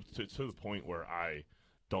to the point where I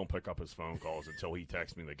don't pick up his phone calls until he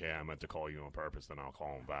texts me like, "Hey, I meant to call you on purpose," then I'll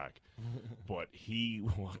call him back. But he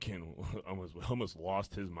fucking almost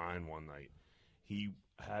lost his mind one night. He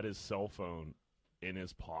had his cell phone in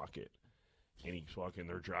his pocket, and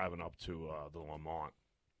they're driving up to the Lamont.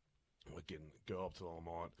 Go up to the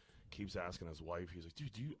Lamont. Keeps asking his wife. He's like,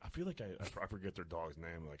 dude, I feel like I forget their dog's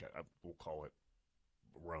name. Like, we'll call it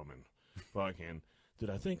Roman. Fucking, dude,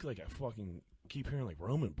 I think, like, I fucking keep hearing, like,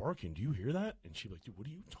 Roman barking. Do you hear that? And she's like, dude, what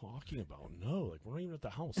are you talking about? No, like, we're not even at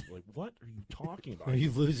the house. Like, what are you talking about? Are you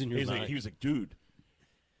losing your He's mind? like, he was like, dude,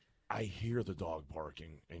 I hear the dog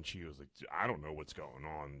barking. And she was like, I don't know what's going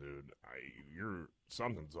on, dude.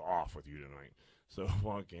 Something's off with you tonight. So,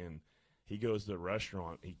 fucking... He goes to the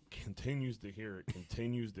restaurant. He continues to hear it,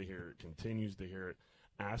 continues to hear it.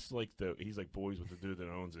 Asks he's like boys with the dude that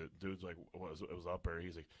owns it. Dude's like, it was up there.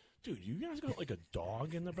 He's like, dude, you guys got like a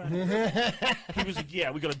dog in the back? He was like,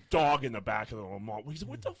 yeah, we got a dog in the back of the Lamont. He's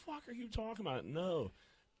like, what the fuck are you talking about? No.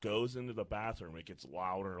 Goes into the bathroom. It gets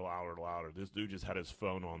louder. This dude just had his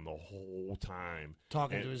phone on the whole time.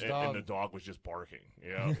 Talking to his dog. And the dog was just barking.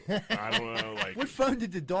 Yeah. I don't know. Like, What phone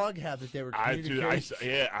did the dog have that they were communicating?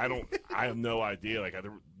 I have no idea. Like,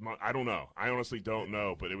 I don't know. I honestly don't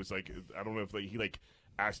know. But it was like, I don't know if he like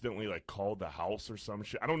accidentally like called the house or some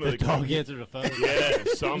shit. I don't know. The dog answered the phone. Yeah,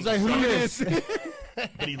 He's like, who is?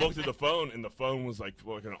 But he looked at the phone, and the phone was like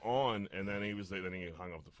fucking on, and then he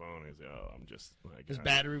hung up the phone. He's like, "Oh, I'm just like his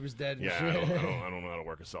battery was dead. And yeah, shit. I don't know how to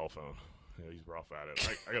work a cell phone." Yeah, he's rough at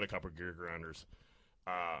it. I got a couple of gear grinders.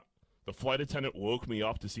 The flight attendant woke me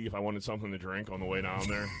up to see if I wanted something to drink on the way down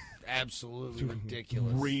there. Absolutely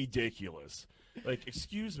ridiculous. Ridiculous. Like,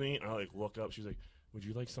 excuse me, and I like look up. She's like, "Would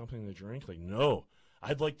you like something to drink?" Like, no.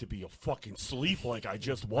 I'd like to be fucking asleep like I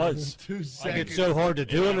just was. 2 Like, seconds. it's so hard to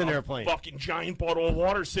do in an A airplane. fucking giant bottle of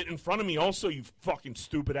water sitting in front of me. Also, you fucking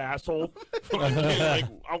stupid asshole. Like,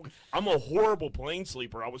 I'm a horrible plane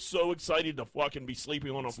sleeper. I was so excited to fucking be sleeping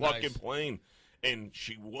on a fucking nice. plane, and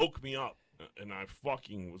she woke me up, and I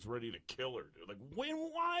fucking was ready to kill her. Dude. Like,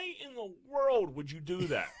 why in the world would you do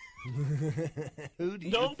that? Who do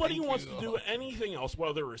you Nobody think wants you to are? do anything else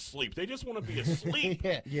while they're asleep. They just want to be asleep.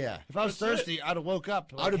 Yeah. Yeah. If I was That's it. thirsty, I'd have woke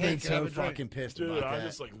up. I'd have Hey, been can I have so a drink? fucking pissed Dude, about I that.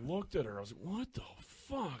 just like looked at her. I was like, "What the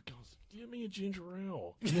fuck?" I was like, "Give me a ginger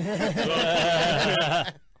ale."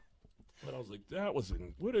 But I was like,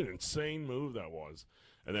 what an insane move that was.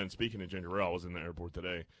 And then speaking of ginger ale, I was in the airport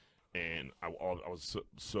today, and I was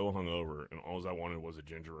so hungover, and all I wanted was a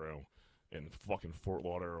ginger ale. And fucking Fort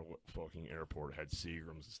Lauderdale fucking airport had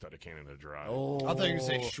Seagram's instead of Canada Dry. Oh, I thought you were going to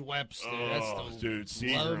say Schweppes. Dude. That's the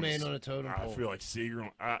dude, low Seagram's. man on a totem I pole. feel like Seagram.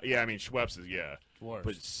 Yeah, I mean Schweppes is worse.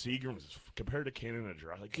 but Seagram's is compared to Canada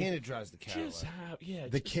Dry. Like, Canada Dry's the Cadillac. just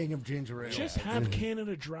have the king of ginger ale. Just have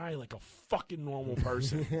Canada Dry like a fucking normal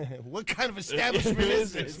person. What kind of establishment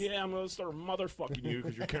is this? Yeah, I'm gonna start motherfucking you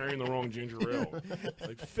because you're carrying the wrong ginger ale.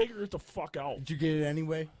 Like, figure it the fuck out. Did you get it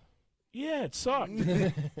anyway? Yeah, it sucked.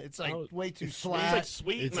 It's like Oh, way too It's flat. like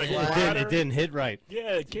sweet It's and flat. like It flatter. didn't hit right.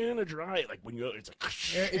 Yeah, Canada Dry. Like when you, it's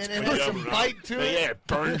like And it when has you some have bite to it. Yeah, it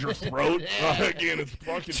burns your throat. Again, it's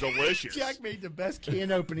fucking delicious. Jack made the best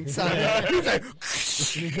can opening sign. He was like,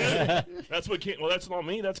 That's what. Well, that's not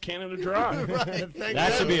me. That's Canada Dry. Right, thank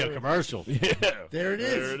That should be God. a commercial. Yeah, There it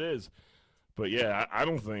is. There it is. But yeah, I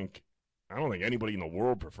don't think anybody in the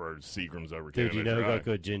world prefers Seagram's over Dude, Canada you know who Dry. got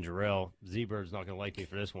good ginger ale? Z-Bird's not going to like me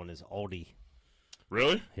for this one. Is Aldi.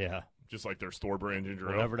 Really? Yeah. Just like their store brand ginger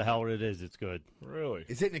ale. Whatever the hell it is, it's good. Really?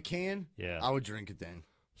 is it in a can? Yeah. I would drink it then.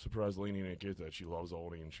 Surprised Lainey didn't get that. She loves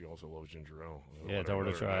Aldi and she also loves ginger ale. Yeah, tell her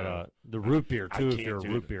to try the root beer too. If you're a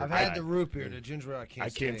root beer, I've had the root beer, the ginger ale. I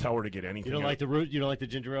can't tell her to get anything. You don't like the root? You don't like the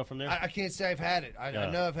ginger ale from there? I can't say I've had it. I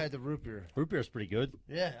know I've had the root beer. Root beer's pretty good.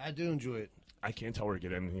 Yeah, I do enjoy it. I can't tell her to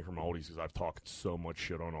get anything from Aldi's because I've talked so much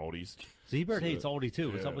shit on Aldi's. Z-Bird hates Aldi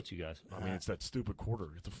too. What's up with you guys? I mean, it's that stupid quarter.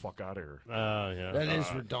 Get the fuck out of here. Yeah. That is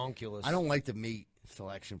redonkulous. I don't like the meat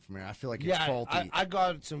selection from here. I feel like it's faulty. I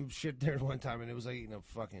got some shit there one time, and it was like eating a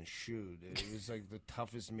fucking shoe, dude. It was like the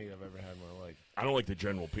toughest meat I've ever had in my life. I don't like the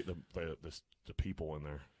general the people in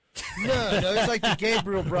there. No, it's like the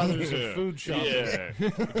Gabriel Brothers of food shopping. Yeah,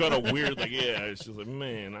 got a weird it's just like,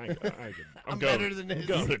 man, I'm better than this. I'm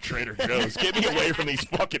going to Trader Joe's. Get me away from these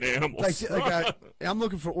fucking animals. I'm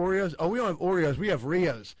looking for Oreos. Oh, we don't have Oreos. We have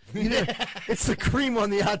Rios. It's the cream on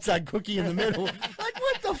the outside, cookie in the middle. Like,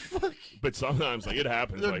 what the fuck? But sometimes, it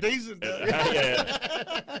happens. They're decent.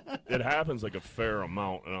 It happens like a fair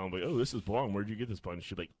amount, and I'm like, oh, this is bomb. Where'd you get this bunch?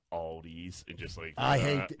 She's like, Aldi's, and just like I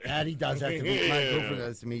hate Addie does that to me. My girlfriend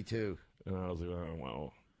does to me too. And I was like, oh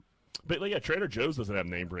well. But Trader Joe's doesn't have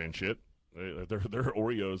name brand shit. Their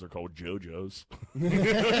Oreos are called JoJo's.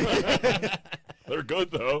 They're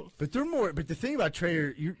good though. But they're more. But the thing about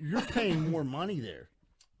Trader, you're paying more money there.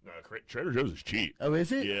 No, Trader Joe's is cheap. Oh,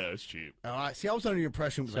 is it? Yeah, it's cheap. Oh, see, I was under the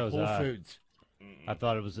impression it was like Whole Foods. I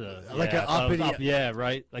thought it was like an uppity. Yeah,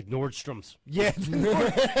 right. Like Nordstrom's. Yeah,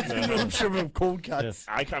 Nordstrom of cold cuts.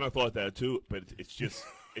 I kind of thought that too, but it's just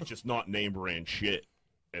not name brand shit.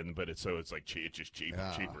 But it's like it's just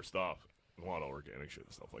cheaper stuff. A lot of organic shit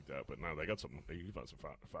and stuff like that. But now they got some. You found some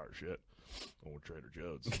fire shit. Old Trader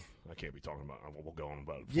Joe's. I can't be talking about. We'll go on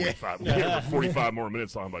about 45 more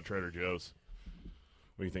minutes talking about Trader Joe's.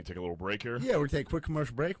 What do you think? Take a little break here? Yeah, we're taking a quick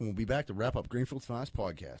commercial break, and we'll be back to wrap up Greenfield's Finest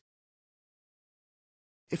Podcast.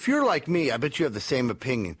 If you're like me, I bet you have the same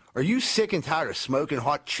opinion. Are you sick and tired of smoking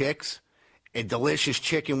hot chicks and delicious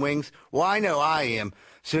chicken wings? Well, I know I am.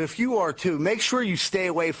 So if you are too, make sure you stay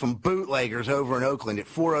away from bootleggers over in Oakland at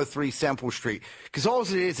 403 Semple Street. Because all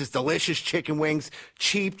it is delicious chicken wings,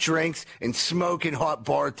 cheap drinks, and smoking hot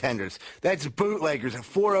bartenders. That's bootleggers at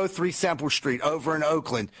 403 Semple Street over in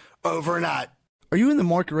Oakland. Over and out. Are you in the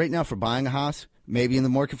market right now for buying a house? Maybe in the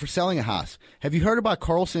market for selling a house. Have you heard about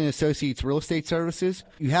Carlson & Associates Real Estate Services?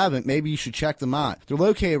 If you haven't, maybe you should check them out. They're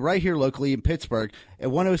located right here locally in Pittsburgh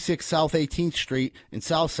at 106 South 18th Street in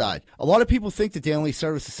Southside. A lot of people think that they only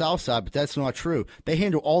service the Southside, but that's not true. They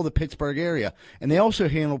handle all the Pittsburgh area, and they also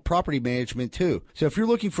handle property management too. So if you're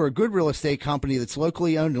looking for a good real estate company that's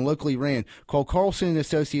locally owned and locally ran, call Carlson &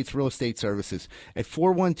 Associates Real Estate Services at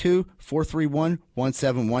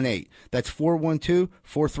 412-431-1718. That's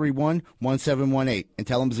 412-431-1718. And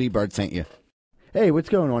tell them Z-Bird sent you. Hey, what's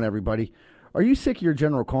going on, everybody? Are you sick of your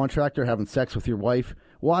general contractor having sex with your wife?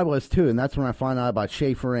 Well, I was too, and that's when I found out about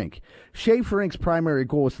Schaefer Inc. Schaefer Inc.'s primary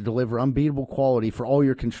goal is to deliver unbeatable quality for all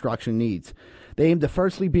your construction needs. They aim to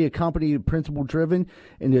firstly be a company principle-driven,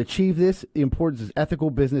 and to achieve this, the importance is ethical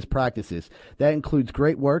business practices. That includes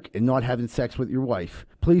great work and not having sex with your wife.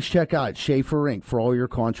 Please check out Schaefer Inc. for all your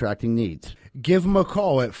contracting needs. Give them a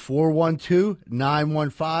call at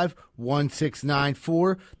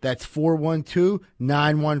 412-915-1694. That's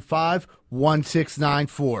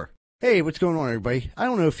 412-915-1694. Hey, what's going on, everybody? I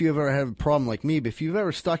don't know if you've ever had a problem like me, but if you've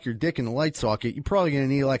ever stuck your dick in a light socket, you're probably going to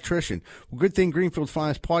need an electrician. Well, good thing Greenfield's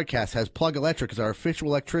Finest Podcast has Plug Electric as our official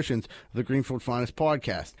electricians of the Greenfield Finest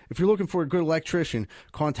Podcast. If you're looking for a good electrician,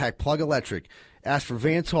 contact Plug Electric. Ask for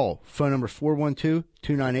Vance Hall. Phone number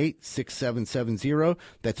 412-298-6770.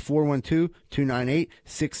 That's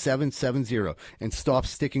 412-298-6770. And stop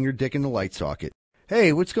sticking your dick in the light socket.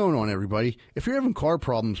 Hey, what's going on, everybody? If you're having car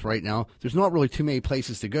problems right now, there's not really too many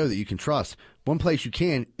places to go that you can trust. One place you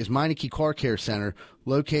can is Meineke Car Care Center,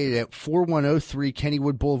 located at 4103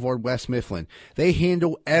 Kennywood Boulevard, West Mifflin. They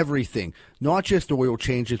handle everything, not just oil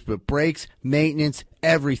changes, but brakes, maintenance,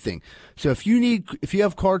 everything. So if you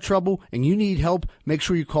have car trouble and you need help, make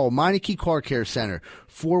sure you call Meineke Car Care Center,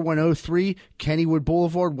 4103 Kennywood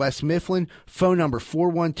Boulevard, West Mifflin. Phone number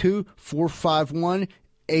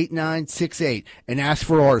 412-451-8968, and ask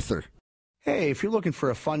for Arthur. Hey, if you're looking for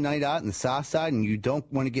a fun night out in the South Side and you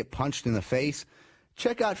don't want to get punched in the face,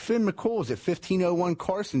 check out Finn McCool's at 1501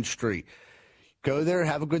 Carson Street. Go there,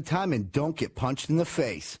 have a good time, and don't get punched in the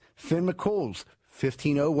face. Finn McCool's,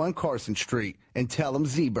 1501 Carson Street, and tell them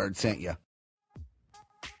Z-Bird sent you.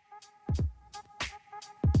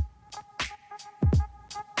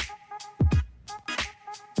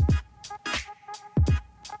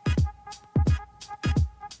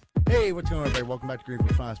 Hey, what's going on, everybody? Welcome back to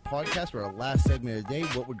Greenfield Finest Podcast. We're our last segment of the day.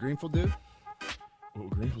 What would Greenfield do? What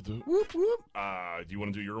would Greenfield do? Whoop, whoop. Do you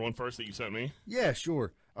want to do your one first that you sent me? Yeah,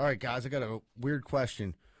 sure. All right, guys, I got a weird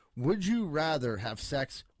question. Would you rather have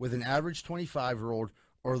sex with an average 25-year-old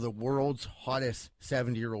or the world's hottest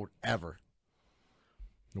 70-year-old ever?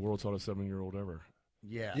 The world's hottest 7-year-old ever.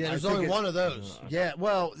 Yeah. Yeah, I there's think only it's- one of those. Yeah,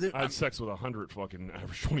 well, I had sex with 100 fucking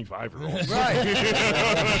average 25-year-olds. right.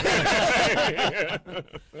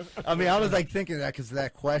 I mean, I was like thinking that because of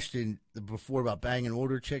that question before about banging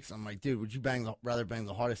older chicks. I'm like, dude, would you rather bang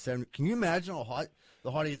the hottest 70? Can you imagine how hot the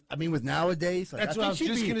hottest? I mean, with nowadays, like, That's what I was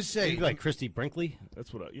just gonna say. Like Christy Brinkley.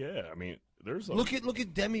 That's what. I mean, there's a Look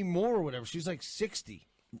at Demi Moore or whatever. She's like 60.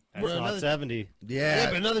 That's not 70. Yeah, Yeah,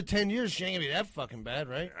 but another 10 years, she ain't gonna be that fucking bad,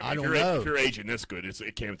 right? I don't if you're, know. If you're aging this good,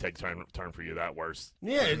 it can't take time for you that worse.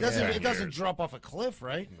 Yeah, it doesn't. Yeah. It doesn't drop off a cliff,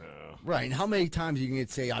 right? No. right. And how many times you can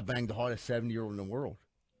say I banged the hottest 70-year-old in the world?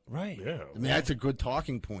 Right. Yeah. I mean, that's a good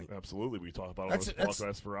talking point. Absolutely. We talk about it on That's- this that's-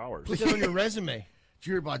 podcast for hours. Put that on your resume. Did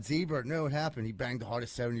you hear about Z-Bird? No, it happened. He banged the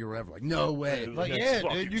hottest 70-year-old ever. Like, no way. Like, That's yeah,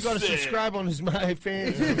 fucking dude, you got to sick. subscribe on his My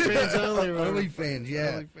Fans, fans only, or whatever. OnlyFans,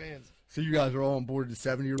 yeah. OnlyFans. So you guys are all on board the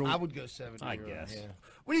 70-year-old? I would go 70. I guess. Yeah.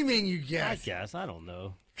 What do you mean you I guess? guess. I don't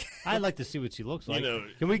know. I'd like to see what she looks like. know-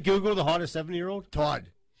 Can we Google the hottest 70-year-old? Todd.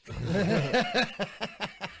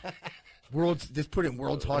 Just put in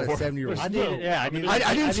world's hottest 70-year-old. I did. Yeah, I didn't. I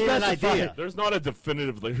didn't need an specify. idea. There's not a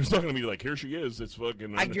definitive. There's not going to be like, here she is. It's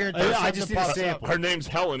fucking. I guarantee. I just something need a pops up. sample. Her name's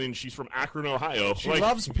Helen, and she's from Akron, Ohio. She Like,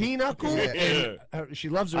 loves Pinochle, Yeah. and she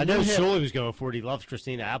loves her. I know new hip. Shuley was going for it. He loves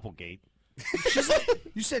Christina Applegate. She's like,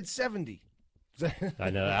 you said 70. I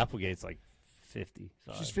know Applegate's like 50.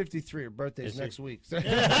 Sorry. She's 53. Her birthday's Is she? next week.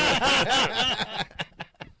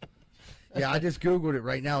 Yeah, I just Googled it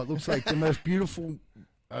right now. It looks like the most beautiful.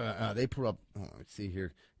 They put up. Oh, let's see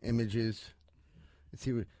here. Images. Let's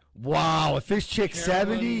see what. Wow, if this chick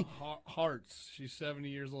 70. Hearts. She's 70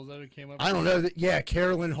 years old. Is that what came up? I don't know. Yeah,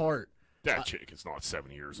 Carolyn Hart. that chick is not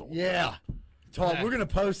 70 years old. Yeah. Todd, we're going to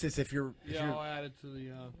post this if you're. Yeah, I'll add it to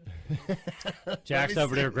the. Jack's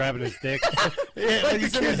over there grabbing his dick. Yeah, like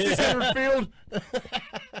he's in the center field.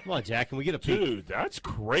 Come on, Jack. Can we get a peek? Dude, that's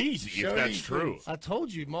crazy if that's true. I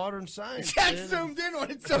told you, modern science. Jack man. zoomed in on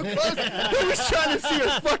it so close. He was trying to see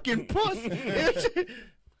her fucking puss.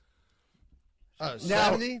 Oh, Now-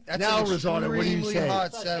 70? That's now, an Rosanna, what do you extremely say?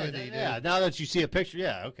 hot 70, dude. Yeah, now that you see a picture,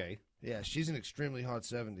 yeah, okay. Yeah, she's an extremely hot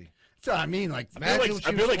 70. So I mean, like, I feel like,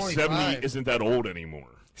 Imagine when she was 70 25. isn't that old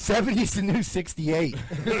anymore. 70's the new 68.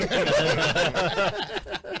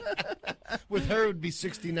 With her, it would be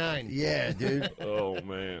 69. Yeah, dude. Oh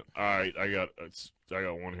man! All right, I got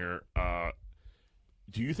one here.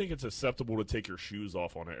 Do you think it's acceptable to take your shoes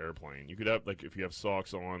off on an airplane? You could have like if you have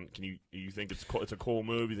socks on. You think it's a cool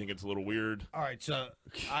move? You think it's a little weird? All right, so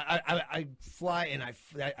I fly and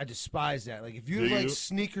I despise that. Like if you Do have like you?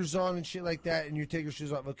 sneakers on and shit like that, and you take your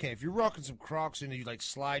shoes off, okay. If you're rocking some Crocs and you like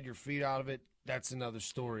slide your feet out of it, that's another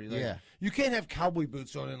story. Like, Yeah. you can't have cowboy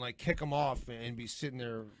boots on and like kick them off and be sitting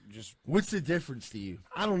there just. What's the difference to you?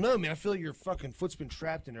 I don't know, man. I feel like your fucking foot's been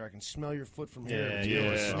trapped in there. I can smell your foot from here. Yeah, to yeah.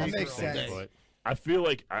 your That sneaker makes all sense. day. I feel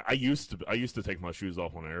like I used to take my shoes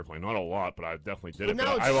off on an airplane. Not a lot, but I definitely did But it.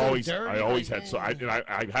 now But it's so I dirty, always like, had so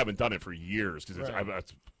I haven't done it for years because Right.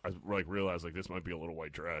 I like realized like this might be a little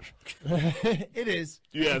white trash. It is.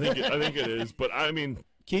 Yeah, I think it is. But I mean,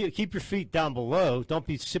 Keep your feet down below. Don't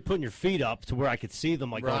be putting your feet up to where I could see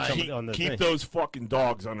them like on, keep, on the keep thing. those fucking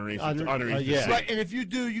dogs underneath underneath the yeah. seat. Right, and if you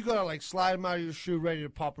do, you gotta like slide them out of your shoe, ready to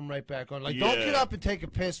pop them right back on. Like, don't Yeah. get up and take a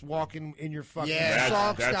piss walking in your fucking Yeah.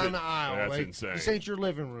 socks That's down it. the aisle. That's like, insane. This ain't your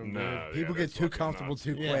living room, No, dude. People yeah, get that's too fucking comfortable nuts.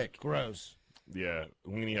 too Yeah, quick. gross. Yeah,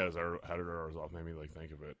 Weenie had hers off, made me like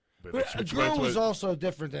think of it. But But a she girl went to was it- also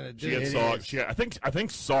different than a She dude. had socks. I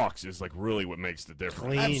think socks is like really what makes the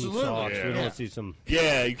difference. Clean Absolutely. socks. Yeah. We don't Yeah. want to see some.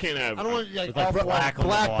 Yeah, you can't have. I don't want like, With, like, off-white. black on the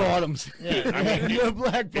Black bottom. bottoms. Yeah, I mean, no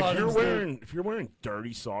black if bottoms. you're wearing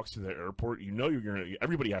dirty socks to the airport, you know you're gonna.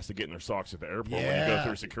 Everybody has to get in their socks at the airport when you Yeah. go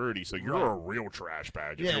through security. So you're a real trash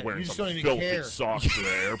bag if Yeah, you're wearing you just some don't even filthy care. socks to the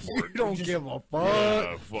airport. You don't give a fuck.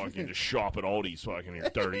 Yeah, fucking just shop at Aldi's fucking your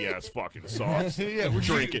dirty ass fucking socks. Yeah, we're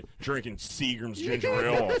drinking Seagram's ginger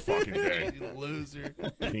ale all fucking day. You loser.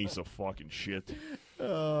 Piece of fucking shit.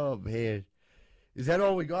 Oh, man. Is that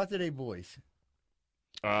all we got today, boys?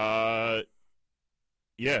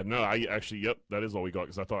 Yeah, no, I actually, yep, that is all we got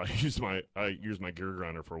because I thought I used my gear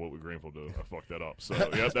grinder for what we Greenfield do. I fucked that up. So,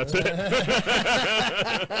 yep, that's it.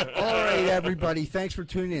 All right, everybody. Thanks for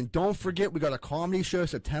tuning in. Don't forget, we got a comedy show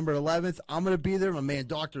September 11th. I'm going to be there. My man,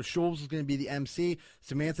 Dr. Schultz, is going to be the MC.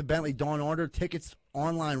 Samantha Bentley, Dawn Arder. Tickets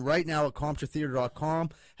online right now at ComptraTheater.com.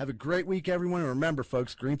 Have a great week, everyone. And remember,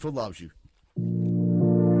 folks, Greenfield loves you.